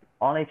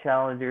on a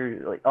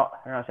challenger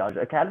not challenger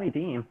academy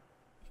team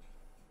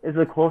is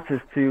the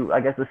closest to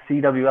I guess the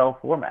CWL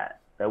format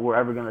that we're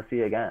ever gonna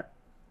see again,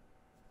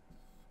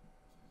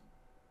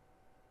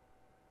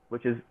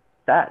 which is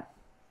sad.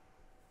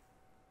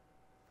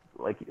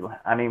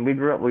 I mean, we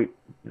grew up we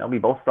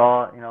both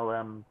saw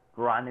them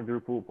grinding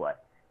through pool play,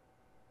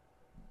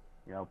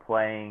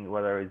 playing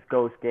whether it's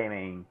Ghost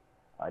Gaming,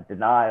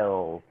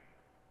 Denial,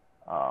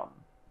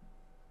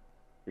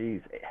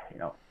 these,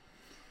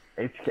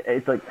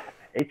 it's like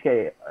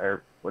HK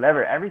or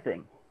whatever,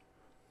 everything.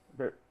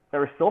 There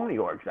were so many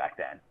orgs back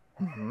then.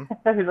 Mm-hmm.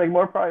 There's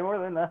probably more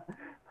than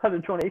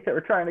 128 that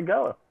were trying to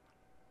go.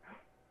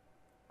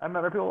 I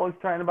remember people always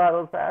trying to buy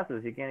those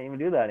passes. You can't even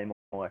do that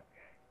anymore.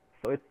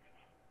 So it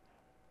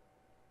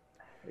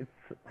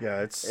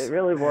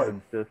really was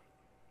just.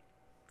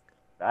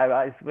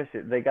 I wish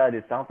they gotta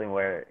do something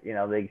where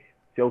they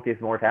showcase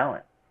more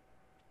talent.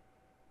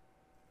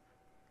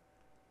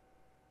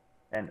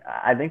 And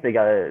I think they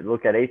got to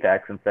look at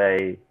Apex and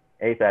say,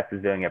 Apex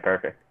is doing it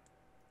perfect.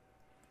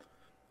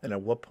 And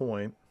at what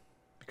point,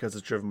 because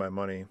it's driven by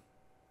money,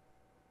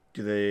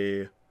 do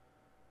they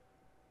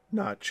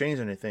not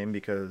change anything?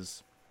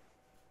 Because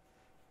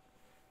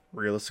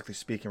realistically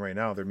speaking, right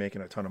now, they're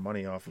making a ton of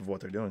money off of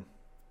what they're doing.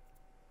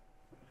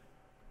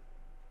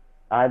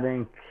 I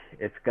think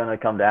it's going to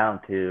come down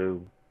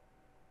to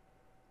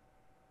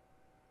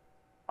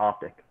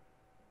Optic.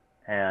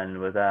 And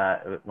with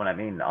that, when I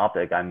mean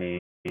Optic, I mean,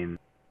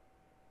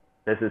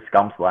 this is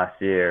Scumps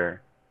last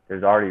year.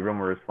 There's already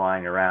rumors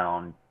flying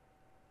around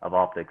of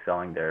Optic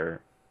selling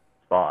their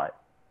spot.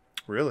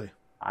 Really?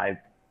 I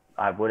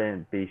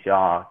wouldn't be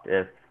shocked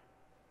if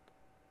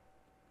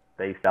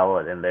they sell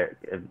it in there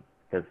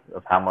because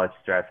of how much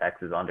stress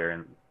X is under.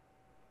 And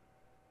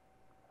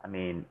I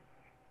mean,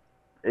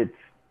 it's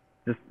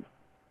just.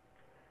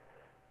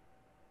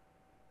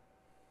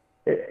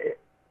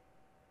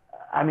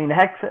 I mean,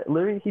 Hex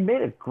literally he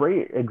made a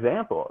great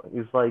example. He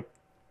was like,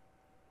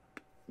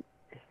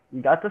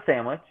 you got the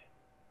sandwich.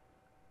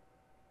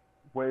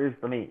 Where's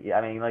the meat?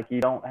 I mean, you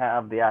don't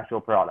have the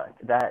actual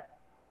product. That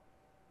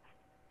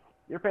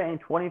you're paying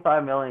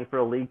 $25 million for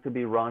a league to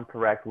be run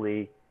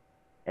correctly,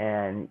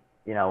 and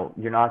you're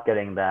not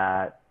getting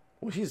that.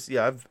 Well,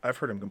 I've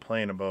heard him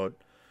complain about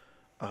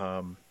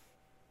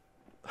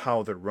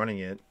how they're running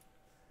it,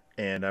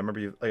 and I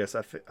remember I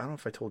don't know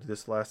if I told you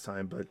this last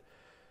time, but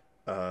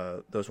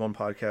there was one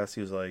podcast.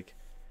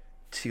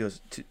 He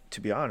goes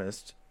to be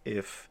honest,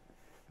 if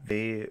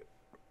they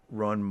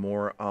run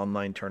more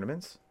online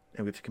tournaments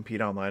and we have to compete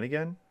online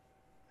again,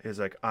 is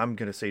I'm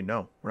gonna say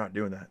no, we're not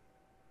doing that.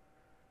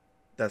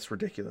 That's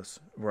ridiculous.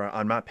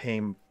 I'm not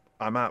paying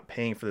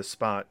for this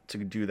spot to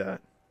do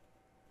that.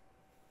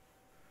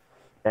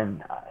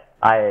 And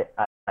I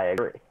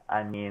agree.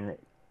 I mean,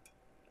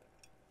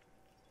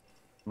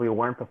 we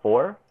weren't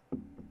before.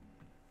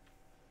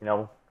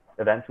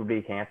 Events would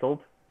be canceled.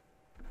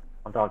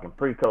 I'm talking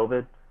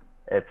pre-COVID.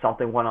 If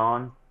something went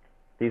on,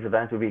 these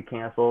events would be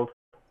canceled.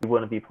 You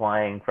wouldn't be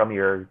playing from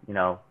your,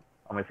 I'm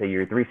going to say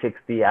your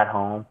 360 at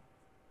home.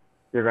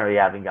 You're going to be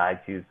having guys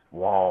use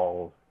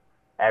walls,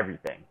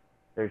 everything.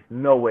 There's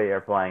no way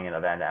they're playing an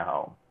event at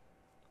home.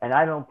 And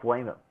I don't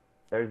blame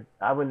them.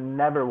 I would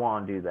never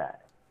want to do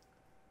that.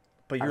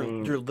 But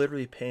you're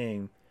literally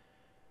paying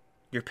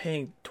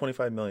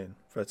 $25 million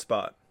for that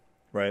spot,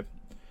 right?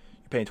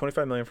 You're paying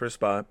 $25 million for a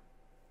spot.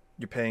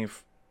 You're paying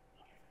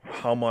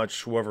how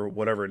much,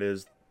 whatever it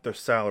is, their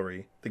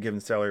salary, the given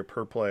salary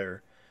per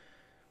player,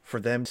 for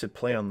them to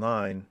play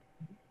online.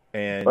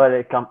 But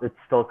it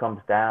still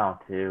comes down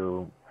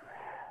to,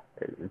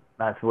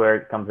 that's where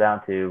it comes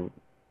down to.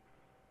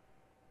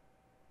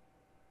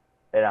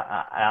 And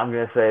I'm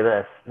going to say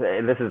this.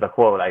 This is a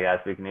quote, I guess,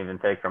 we can even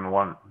take from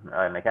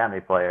an Academy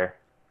player.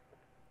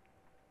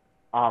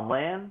 On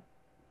LAN,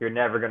 you're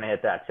never going to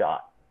hit that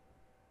shot.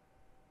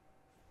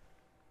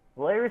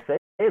 Players say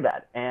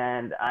that.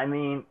 And, I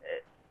mean,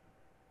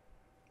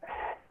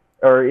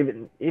 or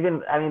even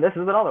I mean, this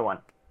is another one.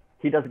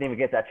 He doesn't even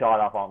get that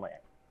shot off on LAN.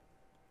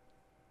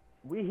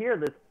 We hear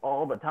this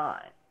all the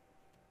time.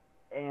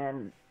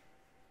 And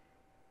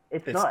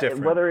it's not,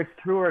 different. Whether it's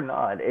true or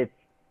not,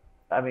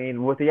 I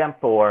mean, with the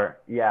M4,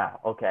 yeah,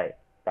 okay,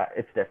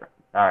 it's different.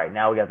 All right,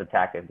 now we got the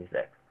TAC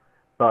 56.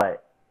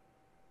 But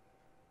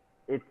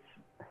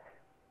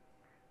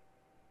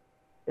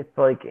it's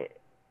like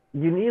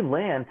you need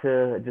LAN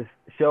to just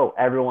show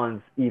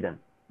everyone's even.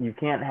 You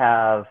can't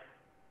have,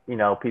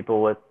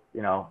 people with,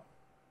 all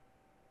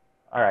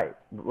right,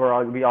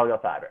 we all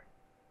got fiber.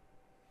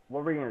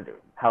 What are we gonna do?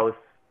 House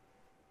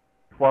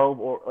 12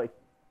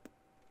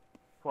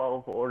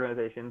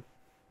 organizations,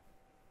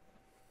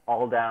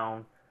 all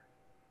down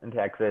in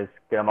Texas,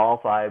 get them all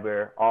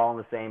fiber, all in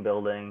the same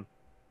building.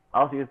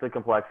 Also use the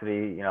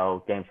complexity,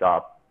 game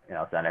shop,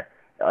 center.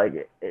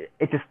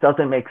 It just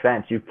doesn't make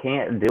sense. You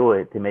can't do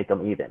it to make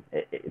them even.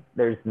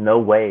 There's no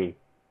way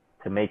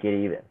to make it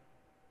even.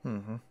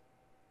 Mm-hmm.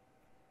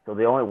 So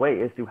the only way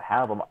is to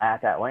have them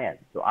at that land.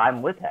 So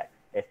I'm with Hex.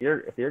 If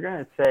you're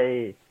gonna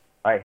say,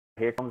 all right,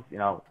 here comes,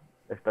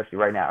 especially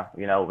right now,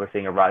 we're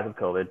seeing a rise of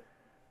COVID,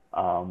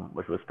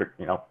 which was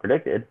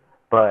predicted,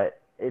 but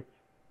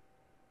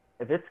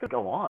if it's gonna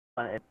go on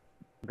and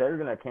they're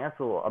gonna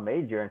cancel a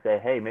major and say,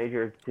 hey,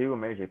 major 2 or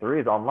major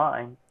 3 is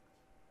online.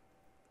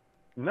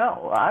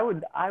 No, I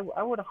would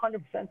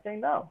 100% say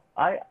no.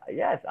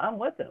 Yes, I'm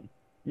with them.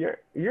 You're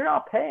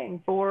not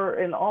paying for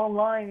an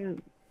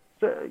online.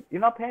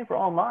 You're not paying for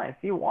online. If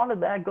you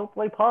wanted that, go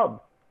play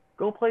pub,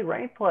 go play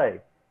ranked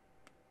play,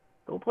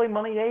 go play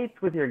money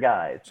 8s with your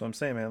guys. So I'm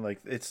saying, man,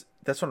 like that's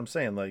what I'm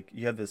saying. Like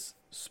you have this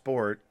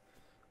sport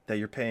that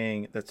you're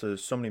paying that's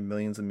so many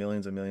millions and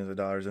millions and millions of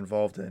dollars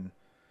involved in,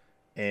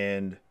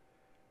 and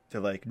they're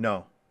like,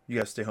 no, you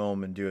gotta stay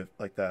home and do it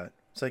like that.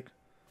 It's like,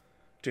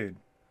 dude,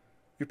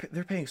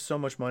 they're paying so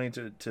much money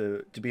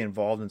to be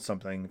involved in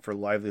something for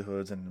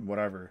livelihoods and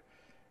whatever,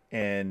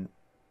 and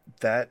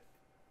that's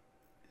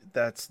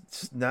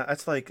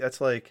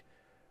like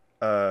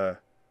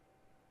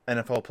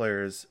NFL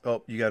players.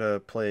 Oh, you gotta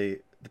play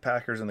the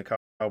Packers and the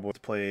Cowboys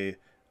play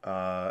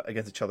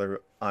against each other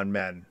on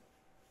Madden.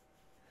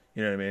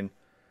 You know what I mean?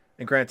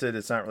 And granted,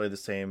 it's not really the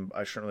same.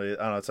 I don't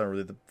know. It's not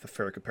really the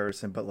fair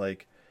comparison, but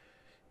like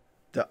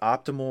the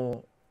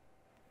optimal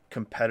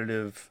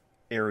competitive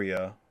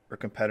area or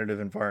competitive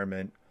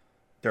environment,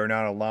 they're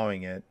not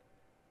allowing it.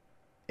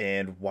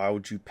 And why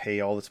would you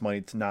pay all this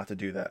money to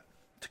do that,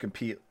 to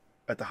compete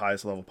at the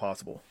highest level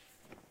possible?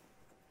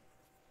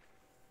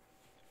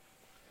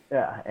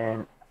 Yeah,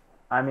 and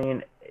I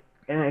mean,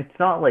 and it's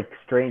not like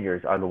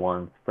strangers are the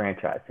ones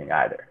franchising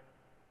either,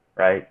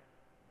 right?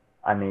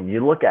 I mean,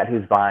 you look at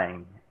who's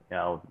buying,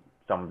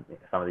 some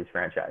of these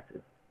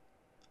franchises.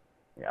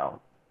 You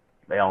know,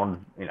 they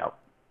own,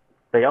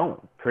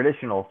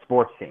 traditional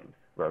sports teams.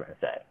 We're gonna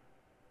say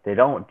they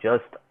don't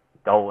just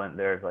go in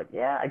there's like,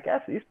 yeah, I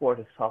guess esports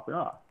is popping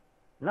off.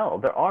 No,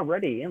 they're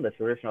already in the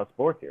traditional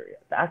sports area.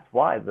 That's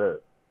why the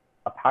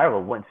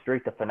apparel went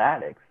straight to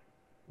Fanatics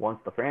once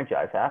the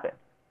franchise happened.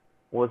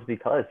 Was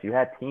because you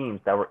had teams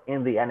that were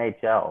in the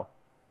NHL,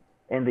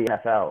 in the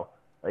NFL,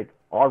 like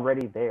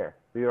already there.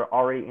 We were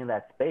already in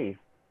that space,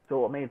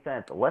 so it made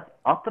sense. Let's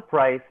up the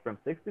price from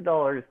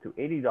 $60 to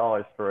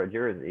 $80 for a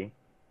jersey.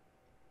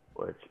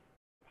 Which,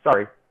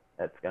 sorry,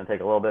 that's gonna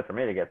take a little bit for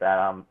me to get that.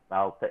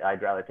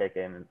 I'd rather take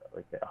in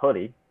like a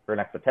hoodie for an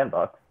extra $10.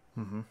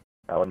 Mm-hmm.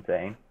 That was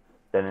insane.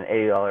 Than an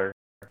 $80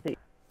 tee.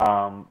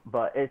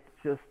 But it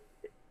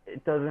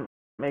doesn't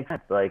make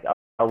sense. Like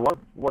a lot of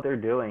what they're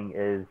doing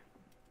is,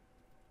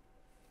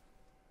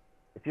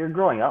 if you're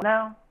growing up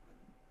now,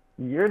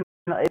 you're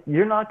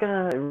not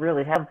gonna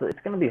really have it's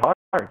gonna be hard.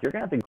 You're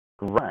gonna have to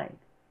grind.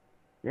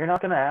 You're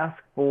not gonna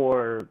ask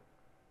for,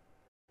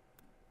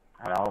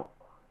 I don't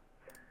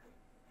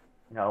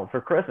know,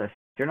 for Christmas.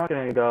 You're not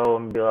gonna go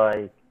and be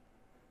like,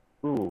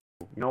 ooh,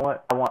 you know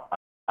what?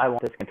 I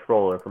want this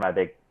controller for my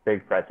big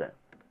present.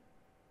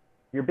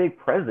 Your big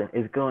present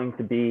is going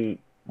to be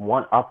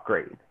one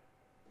upgrade,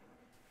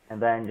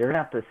 and then you're gonna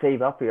have to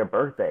save up for your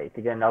birthday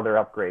to get another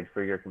upgrade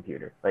for your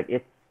computer. Like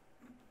it's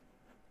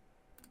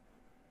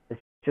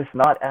just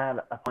not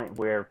at a point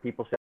where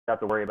people should have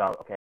to worry about,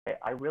 okay,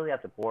 I really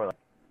have to pour like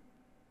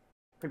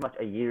pretty much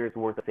a year's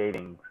worth of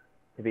savings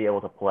to be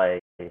able to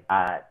play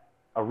at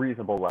a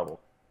reasonable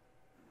level.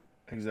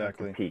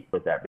 Exactly. And compete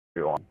with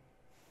everyone.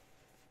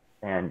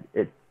 And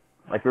it's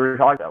like we were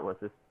talking about,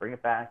 let's just bring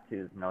it back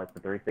to, it's the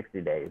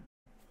 360 days.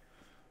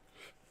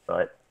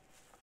 But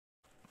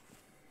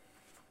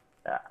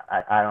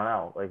I don't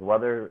know, like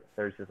whether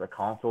there's just a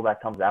console that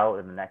comes out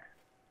in the next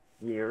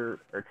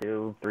year or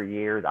 2, 3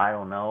 years, I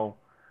don't know,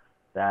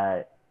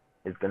 that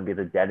is going to be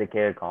the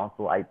dedicated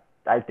console. I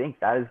think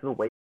that is the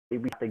way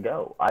we have to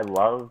go. I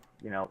love,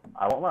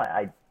 I won't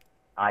lie,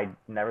 I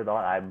never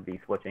thought I'd be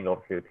switching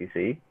over to a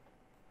PC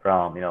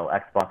from,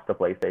 Xbox to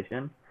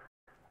PlayStation.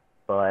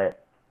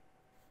 But,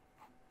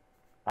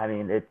 I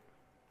mean, it's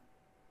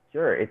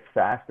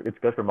fast, it's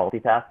good for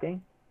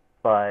multitasking,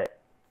 but...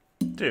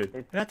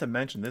 Dude, not to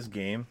mention this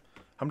game,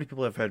 how many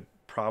people have had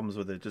problems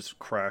with it just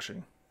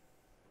crashing?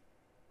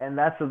 And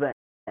that's the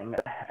thing.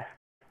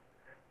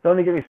 Don't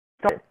even get me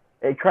started.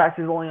 It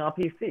crashes only on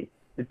PC.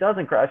 It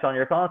doesn't crash on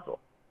your console.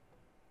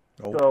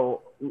 Oh.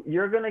 So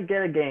you're going to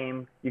get a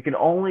game, you can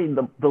only...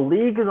 The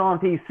league is on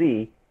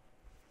PC,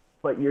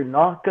 but you're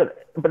not good.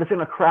 But it's going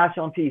to crash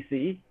on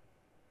PC,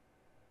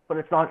 but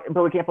it's not...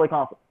 But we can't play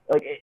console.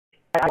 Like,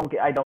 I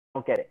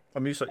don't get it.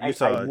 You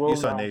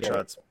saw Nate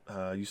Shot's.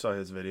 You saw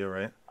his video,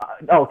 right?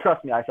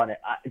 Trust me, I saw it.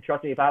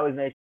 Trust me, if I was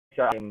Nate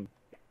Shot,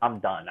 I'm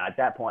done. At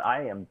that point,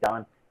 I am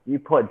done. You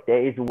put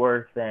days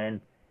worth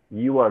in.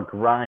 You are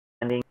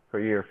grinding for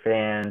your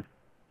fans.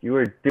 You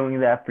are doing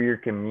that for your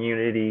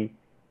community.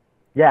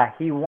 Yeah,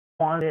 he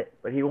wanted it,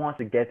 but he wants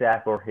to get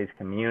that for his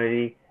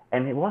community.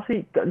 And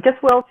guess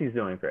what else he's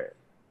doing for it?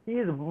 He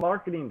is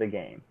marketing the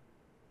game.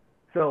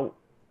 So,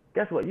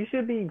 guess what? You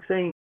should be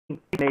saying,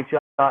 Nate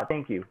Shot,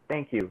 thank you.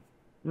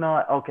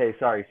 Not, okay,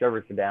 sorry,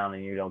 servers are down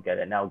and you don't get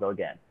it. Now go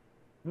again.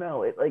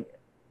 No,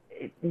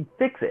 you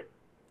fix it.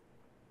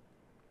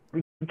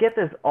 We get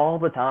this all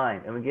the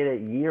time, and we get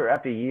it year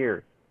after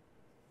year.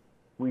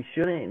 We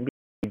shouldn't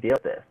be dealing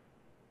with this.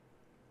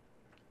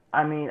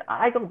 I mean,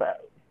 I go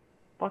back,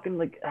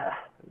 fucking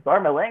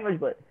sorry my language,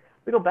 but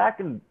we go back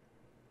in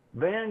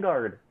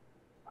Vanguard.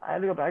 I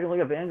had to go back and look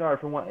at Vanguard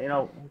from what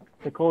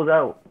to close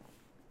out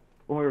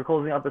when we were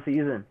closing out the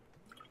season.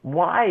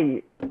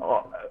 Why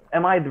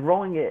am I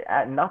throwing it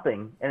at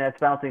nothing and it's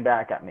bouncing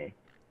back at me?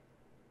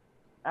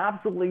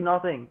 Absolutely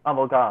nothing. Oh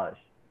my gosh.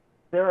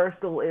 There are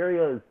still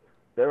areas.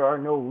 There are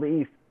no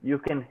leaves. You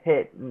can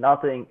hit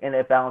nothing and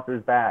it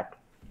bounces back.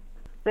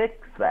 Fix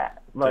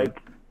that. Dude,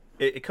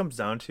 it comes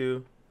down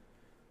to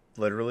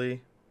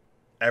literally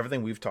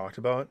everything we've talked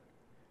about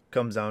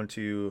comes down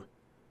to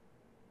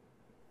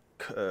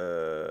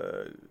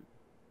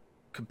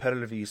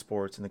competitive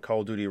esports in the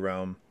Call of Duty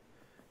realm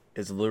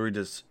is literally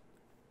just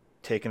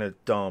taking a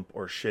dump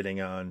or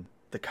shitting on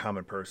the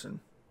common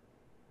person.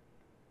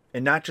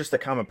 And not just the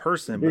common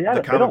person, but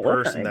the common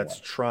person that's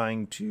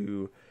trying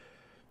to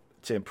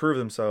improve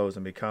themselves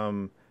and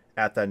become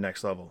at that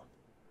next level.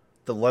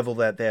 The level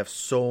that they have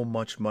so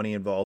much money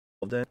involved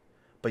in,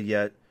 but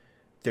yet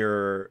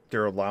they're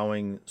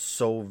allowing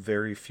so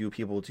very few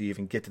people to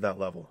even get to that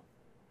level.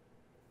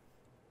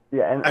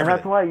 Yeah, and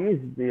that's why I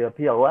use the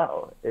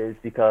PLL, is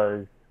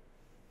because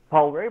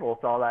Paul Rabel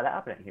saw that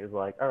happening. He was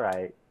like, all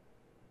right,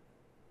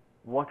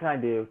 what can I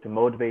do to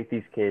motivate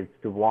these kids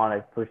to want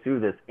to pursue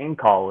this in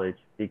college,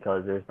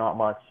 because there's not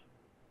much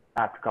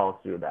after college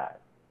to do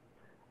that.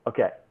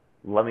 Okay,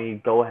 let me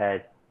go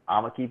ahead.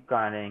 I'm going to keep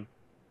grinding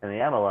in the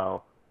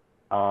MLL,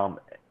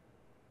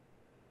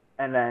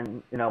 and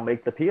then,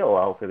 make the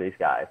PLL for these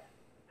guys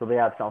so they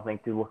have something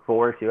to look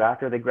forward to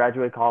after they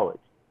graduate college.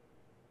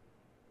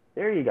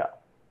 There you go.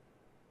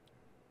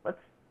 Let's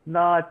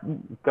not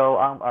go,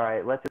 all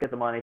right, let's get the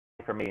money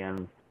for me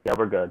and, yeah,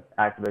 we're good.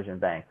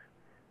 Activision, thanks.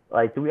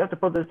 Like, do we have to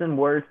put this in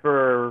words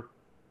for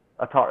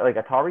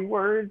Atari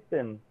words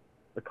and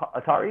the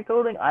Atari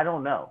coding? I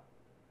don't know.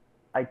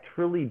 I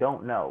truly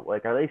don't know.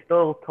 Like, are they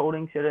still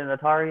coding shit in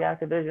Atari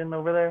Activision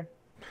over there?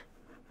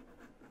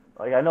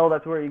 Like, I know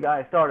that's where you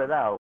guys started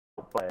out,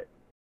 but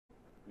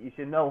you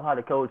should know how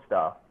to code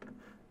stuff,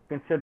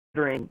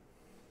 considering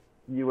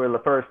you were the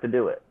first to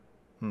do it.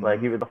 Mm-hmm.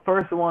 Like, you were the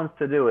first ones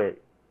to do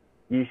it.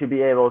 You should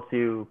be able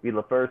to be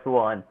the first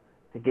one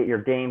to get your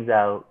games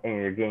out and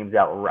your games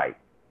out right.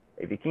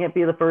 If you can't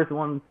be the first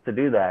ones to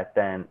do that,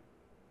 then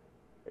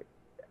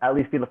at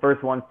least be the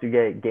first ones to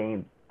get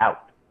games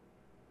out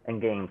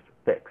and games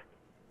fixed.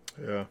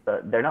 Yeah.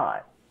 But they're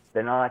not.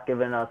 They're not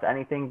giving us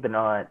anything. They're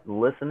not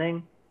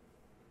listening.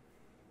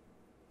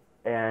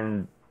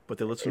 But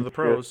they listen to the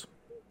pros.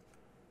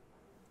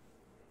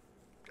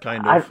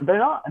 Kind of. They're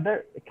not.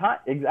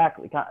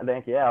 Exactly.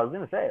 Thank you. Yeah, I was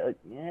gonna say. I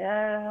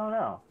don't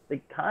know.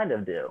 They kind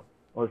of do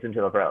listen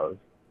to the pros.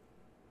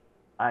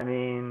 I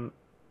mean,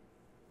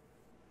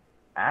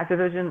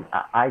 Activision.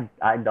 I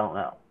don't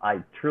know.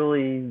 I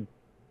truly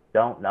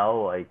don't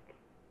know. Like,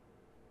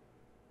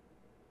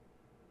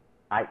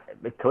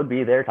 it could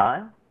be their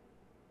time.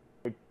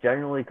 It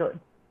genuinely could.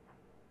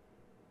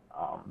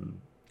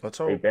 Let's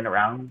hope. They've been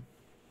around.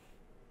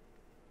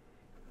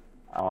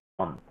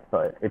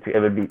 But it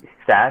would be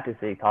sad to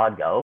see COD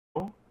go.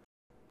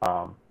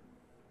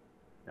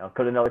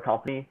 Could another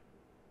company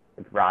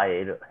like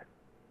Riot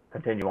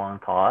continue on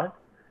COD?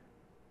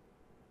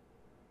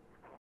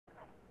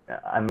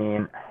 I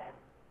mean,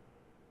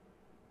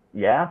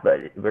 yeah,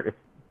 but it's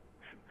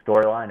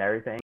storyline,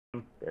 everything.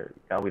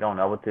 We don't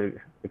know what to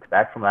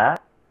expect from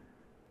that.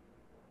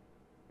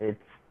 It's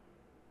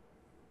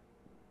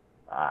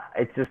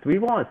just, we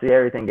want to see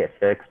everything get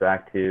fixed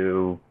back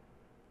to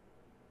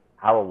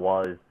how it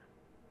was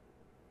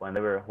when they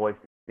were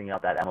hoisting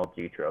up that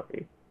MLG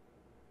trophy.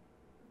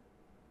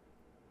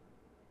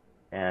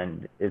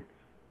 And that's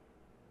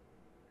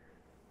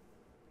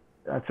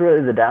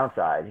really the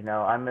downside.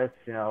 I miss,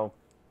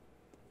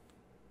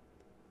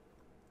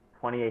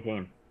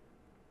 2018.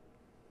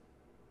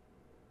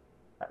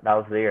 That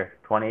was the year.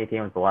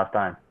 2018 was the last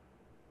time.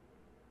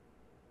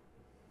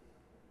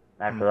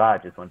 After that,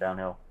 it just went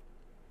downhill.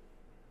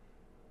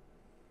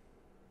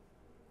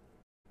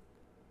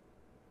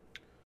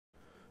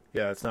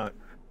 Yeah, it's not.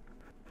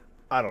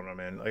 I don't know,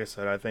 man. Like I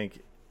said, I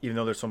think even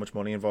though there's so much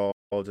money involved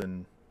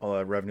and all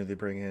that revenue they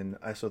bring in,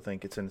 I still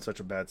think it's in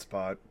such a bad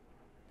spot.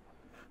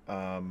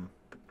 For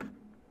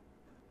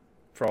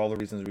all the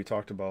reasons we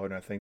talked about, and I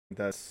think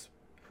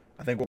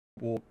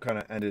we'll kind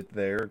of end it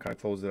there, kind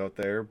of close it out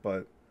there.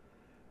 But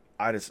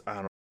I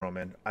don't know,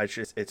 man.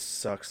 It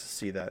sucks to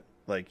see that.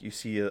 Like, you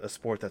see a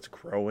sport that's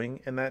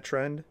growing in that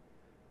trend,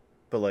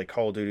 but like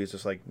Call of Duty is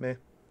just like meh.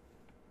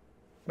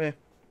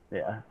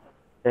 Yeah.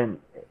 And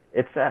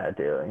it's sad,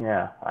 too.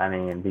 Yeah. I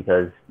mean,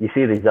 because you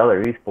see these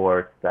other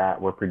esports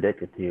that were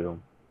predicted to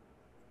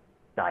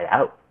die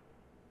out,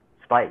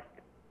 spike,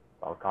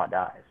 while COD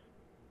dies.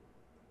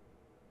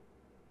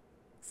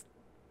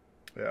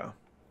 Yeah.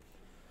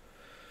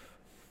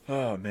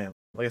 Oh, man.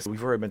 Like I said,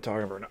 we've already been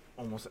talking for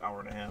almost an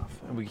hour and a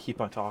half, and we keep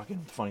on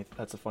talking.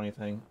 That's the funny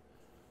thing.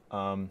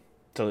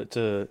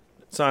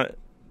 It's not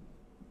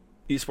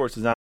esports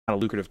is not a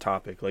lucrative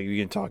topic. Like,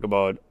 you can talk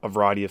about a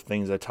variety of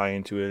things that tie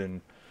into it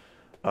and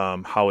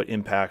how it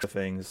impacts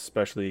things,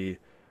 especially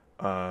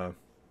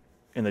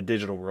in the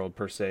digital world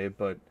per se.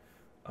 But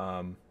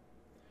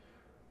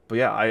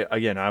yeah, I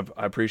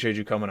appreciate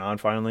you coming on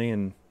finally,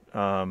 and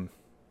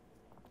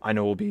I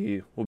know we'll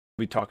be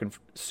talking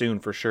soon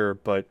for sure.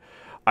 But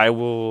I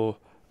will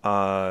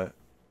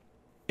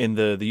in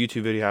the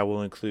YouTube video I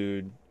will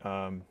include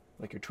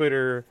like your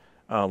Twitter,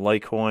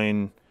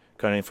 Litecoin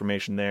kind of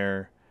information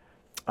there.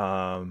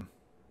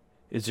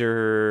 Is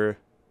there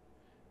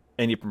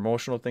any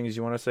promotional things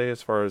you want to say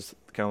as far as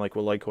kind of like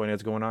what Litecoin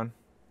has going on?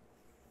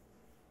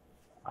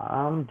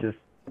 Just,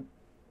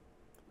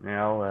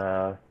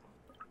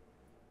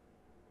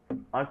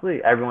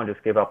 honestly, everyone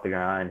just give up the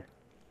grind.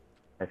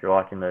 If you're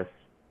watching this,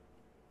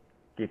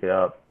 keep it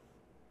up.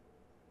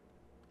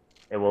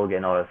 It will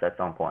get noticed at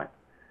some point.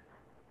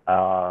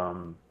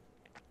 But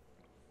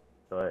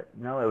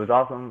no, it was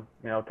awesome,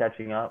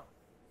 catching up.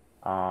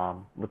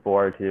 Look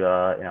forward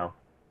to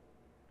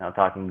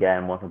talking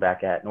again once I'm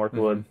back at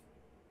Northwood,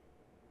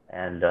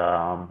 and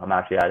I'm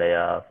actually at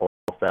a full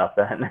setup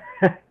then.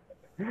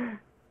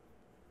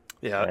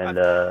 Yeah, And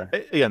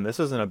again, this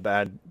isn't a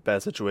bad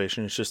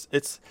situation.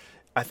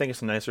 I think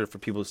it's nicer for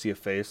people to see a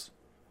face.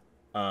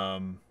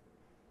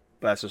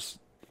 That's just,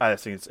 I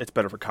just think it's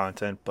better for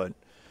content. But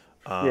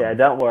yeah,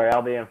 don't worry,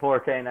 I'll be in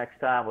 4K next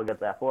time. We'll get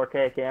that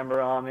 4K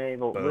camera on me.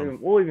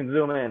 We'll even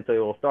zoom in, so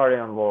we'll start in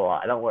a little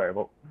eye. Don't worry,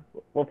 we'll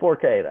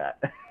 4K that.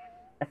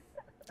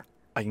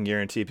 I can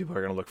guarantee people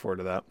are going to look forward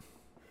to that.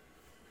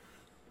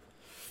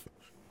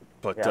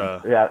 But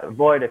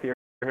Void, if you're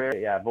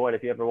here, Void,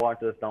 if you ever watch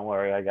this, don't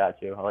worry, I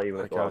got you. I'll let you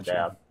with a little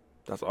dab.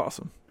 That's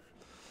awesome.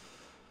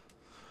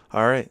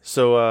 All right,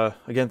 so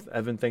again,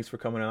 Evan, thanks for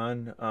coming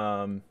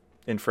on,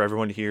 and for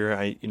everyone here,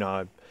 I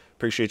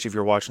appreciate you if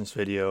you're watching this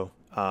video.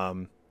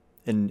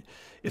 And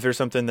if there's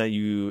something that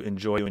you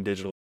enjoy doing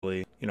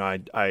digitally,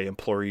 I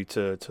implore you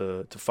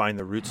to find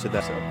the roots to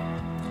that. So,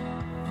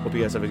 hope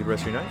you guys have a good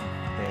rest of your night,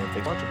 and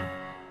thanks for watching.